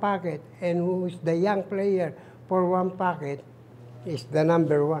playing one pocket and who is the young player for one pocket is the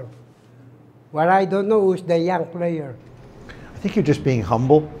number one. Well, I don't know who's the young player. I think you're just being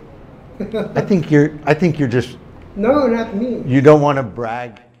humble. I think you're just. No, not me. You don't want to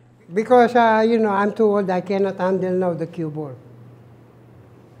brag. Because I'm too old. I cannot handle now the cue ball.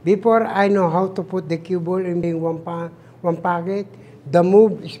 Before I know how to put the cue ball in one pocket, the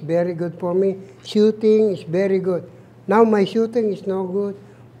move is very good for me. Shooting is very good. Now my shooting is no good.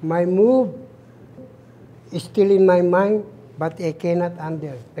 My move is still in my mind, but I cannot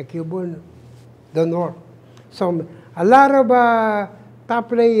handle the cue ball. Don't work. So a lot of top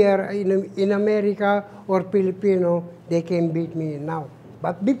player in America or Filipino, they can beat me now.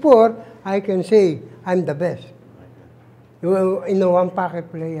 But before, I can say I'm the best. In a one pocket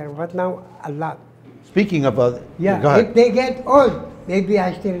player, but now a lot. Speaking of other, yeah, go ahead. If they get old, maybe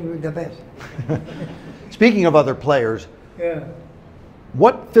I still be the best. Speaking of other players, Yeah.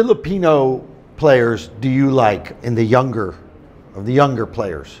 what Filipino players do you like in the younger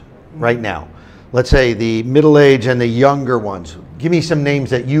players right now? Let's say the middle-aged and the younger ones. Give me some names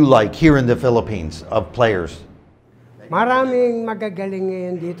that you like here in the Philippines of players. Maraming magagaling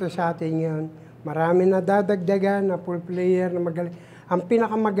ngayon dito sa atin ngayon. Maraming nadadagdagan na full player na magaling. Ang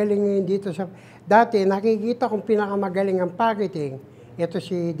pinakamagaling ngayon dito sa... Dati, nakikita kong pinakamagaling ang pocketing. Ito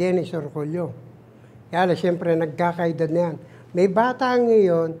si Dennis Orcolio. Kaya siyempre, nagkakaedad na yan. May bata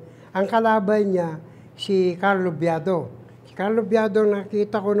ngayon, ang kalaban niya, si Carlo Biado. Si Carlo Biado,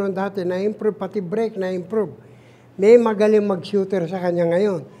 nakita ko noon dati, na-improve, pati break, na-improve. May magaling mag-shooter sa kanya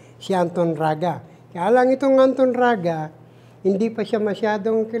ngayon, si Anton Raga. Kaya lang itong Anton Raga, hindi pa siya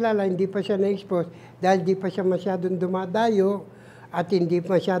masyadong kilala, hindi pa siya na-expose, dahil hindi pa siya masyadong dumadayo at hindi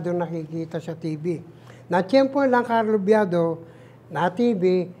masyadong nakikita sa TV. Na-tiyempo lang Carlo Biado, na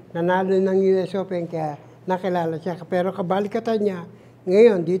TV, nanalo ng US Open, kaya nakilala siya. Pero kabalikatan niya,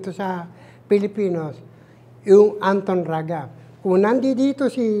 ngayon dito sa Pilipinos, yung Anton Raga. Kung nandito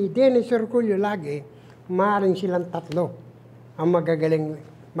si Dennis Orculio lagi, maaaring silang tatlo ang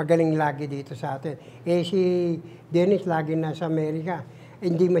magaling lagi dito sa atin. Eh si Dennis lagi nasa Amerika.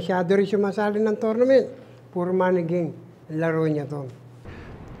 Hindi masyado rin sumasali ng tournament. Puro money game. Laro niya to.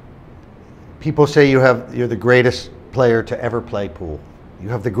 People say you're the greatest player to ever play pool. You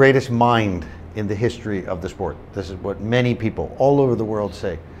have the greatest mind in the history of the sport. This is what many people all over the world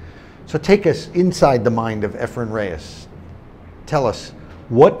say. So take us inside the mind of Efren Reyes. Tell us,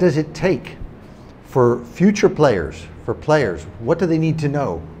 what does it take for future players, what do they need to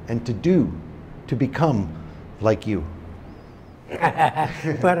know and to do to become like you?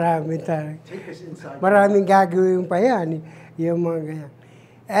 Maraming gagawin pa yan, yung mga ganyan.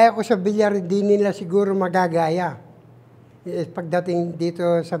 Ako sa bilyar, di nila siguro magagaya. Pagdating dito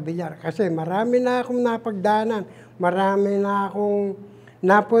sa bilyar. Kasi marami na akong napagdanan, marami na akong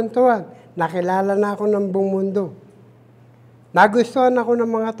napuntuhan, nakilala na ako ng buong mundo. Nagustuhan ako ng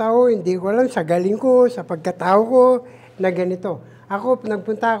mga tao, hindi ko alam sa galing ko, sa pagkatao ko, na ganito. Ako,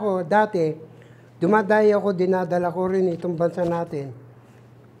 nagpunta ako dati, dumadayo ako, dinadala ko rin itong bansa natin.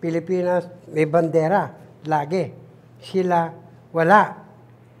 Pilipinas, may bandera, lagi. Sila, wala.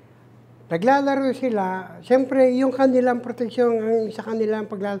 Naglalaro sila, siyempre yung kanilang proteksyon, ang sa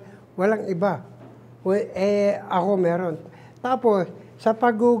kanilang paglalaro, walang iba. Ako meron. Tapos, sa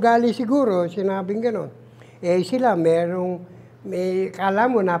pag-ugali siguro, sinabing gano'n, sila kala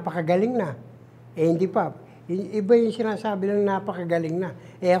mo napakagaling na. Hindi pa. Iba yung sinasabi lang napakagaling na.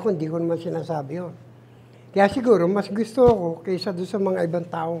 Ako hindi ko naman sinasabi yun. Kaya siguro, mas gusto ko kaysa doon sa mga ibang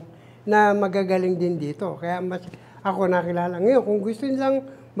tao na magagaling din dito. Kaya mas ako nakilala. Ngayon, kung gusto nilang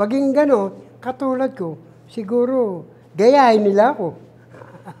maging gano'n, katulad ko, siguro, gayahin nila ako.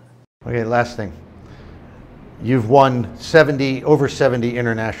 Okay, last thing. You've won over 70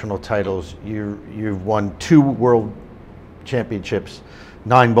 international titles. You've won 2 world championships,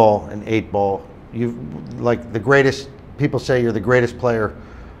 9-ball and 8-ball. You've like the greatest. People say you're the greatest player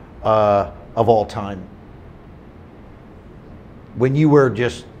of all time. When you were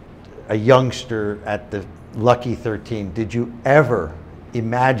just a youngster at the lucky 13, did you ever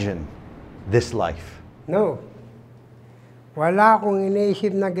imagine this life? No. Wala akong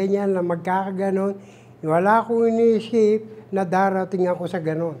iniisip na ganyan, na magkakaganon. Wala akong iniisip na darating ako sa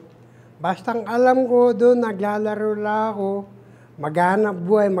ganon. Bastang alam ko doon, naglalaro lang ako, maghanap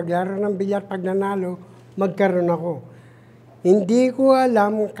buhay, maglaro ng bilyar pag nanalo, magkaroon ako. Hindi ko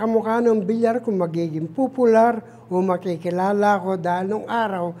alam kamukha ng bilyar kung magiging popular o makikilala ako dahil nung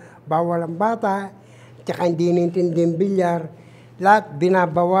araw, bawal ang bata, tsaka hindi nintinding bilyar, lahat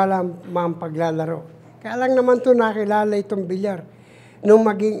binabawalan mga paglalaro. Kaya lang naman ito nakilala itong bilyar. Nung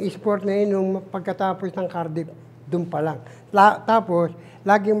maging sport na yun, nung pagkatapos ng Cardiff, doon pa lang. Tapos,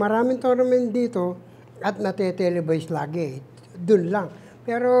 laging maraming tournament dito at nate-televise lagi. Doon lang.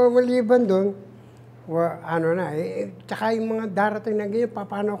 Pero maliban doon, tsaka yung mga darating na ganyan,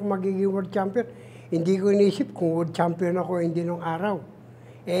 paano ako magiging world champion? Hindi ko inisip kung world champion ako hindi nung araw.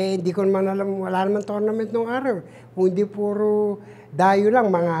 Hindi ko naman alam, wala naman tournament nung araw. Kung hindi puro dayo lang,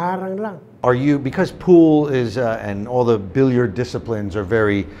 mga harang lang. Are you, because pool is, and all the billiard disciplines are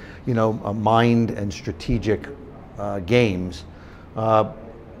very, mind and strategic games,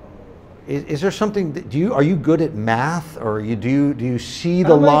 is there something that are you good at math, or do you see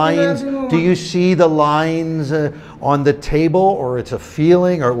the lines? Do you see the lines on the table, or it's a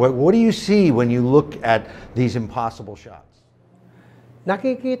feeling, or what do you see when you look at these impossible shots?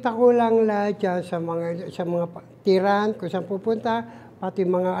 Nakikita ko lang lahat yan sa mga tirahan, kung saan pupunta, pati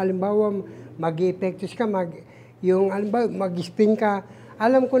mga alimbawa, mag-practice ka, mag-spin ka.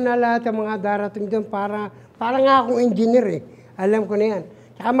 Alam ko na lahat ang mga darating doon, para nga akong engineer . Alam ko na yan.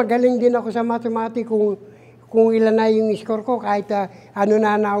 Saka magaling din ako sa mathematics kung ilan na yung score ko, kahit ano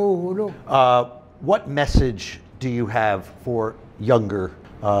na nahuhulog. What message do you have for younger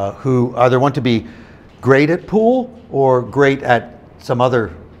who either want to be great at pool or great at some other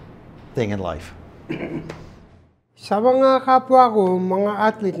thing in life? Sa mga kapwa ko, mga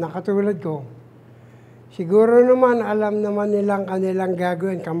athlete na katulad ko, siguro naman alam naman nilang kanilang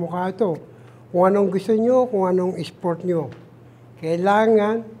gagawin, kamukha ito. Kung anong gusto nyo, kung anong sport nyo.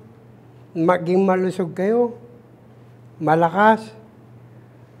 Kailangan maging malusog kayo, malakas,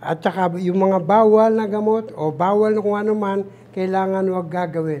 at saka yung mga bawal na gamot o bawal na kung ano man, kailangan huwag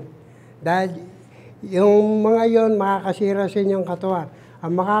gagawin. Dahil yung mga yon makakasira sa inyong katawan.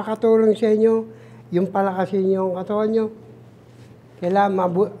 Ang makakatulong sa inyo, yung palakasin yung katawan nyo,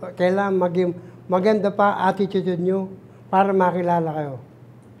 kailangan maging maganda pa attitude nyo para makilala kayo.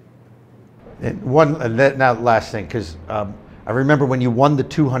 Now last thing, because I remember when you won the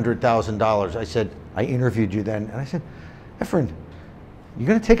 $200,000, I interviewed you then, and I said, Efren, you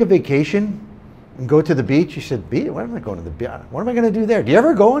going to take a vacation and go to the beach? You said, what am I going to the beach? What am I going to do there? Do you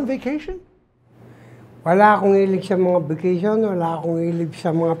ever go on vacation? Wala akong hilig sa mga vacation, wala akong hilig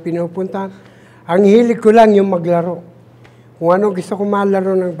sa mga pinupuntahan. Ang hilig ko lang yung maglaro. Kung ano gusto ko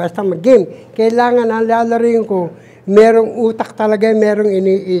malaro ng basta mag-game. Kailangan ang lalaroin ko, merong utak talaga, merong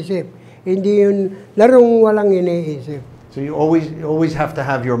iniisip. Hindi yung larong walang iniisip. So you always have to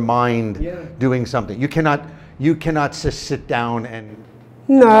have your mind doing something. You cannot just sit down and...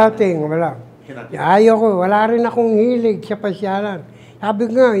 Nothing, wala. Ayoko, wala rin akong hilig sa pasyalan. Sabi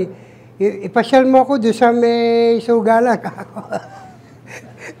ko nga, ipasyal mo ako doon sa may sugalan.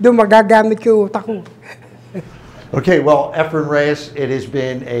 Doon magagamit ko yung utak ko. Okay, well, Efren Reyes, it has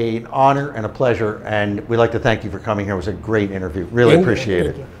been an honor and a pleasure, and we'd like to thank you for coming here. It was a great interview. Really appreciate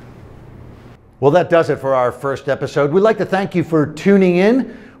it. Well, that does it for our first episode. We'd like to thank you for tuning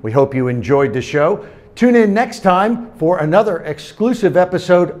in. We hope you enjoyed the show. Tune in next time for another exclusive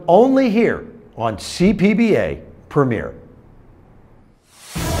episode only here on CPBA Premiere.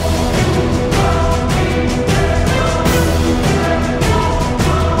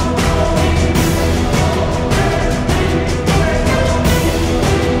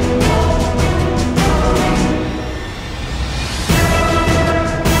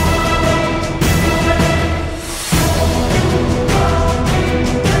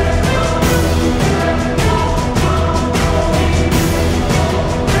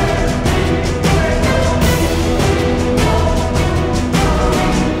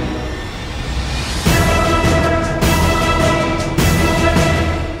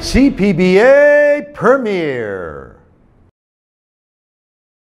 CPBA Premiere.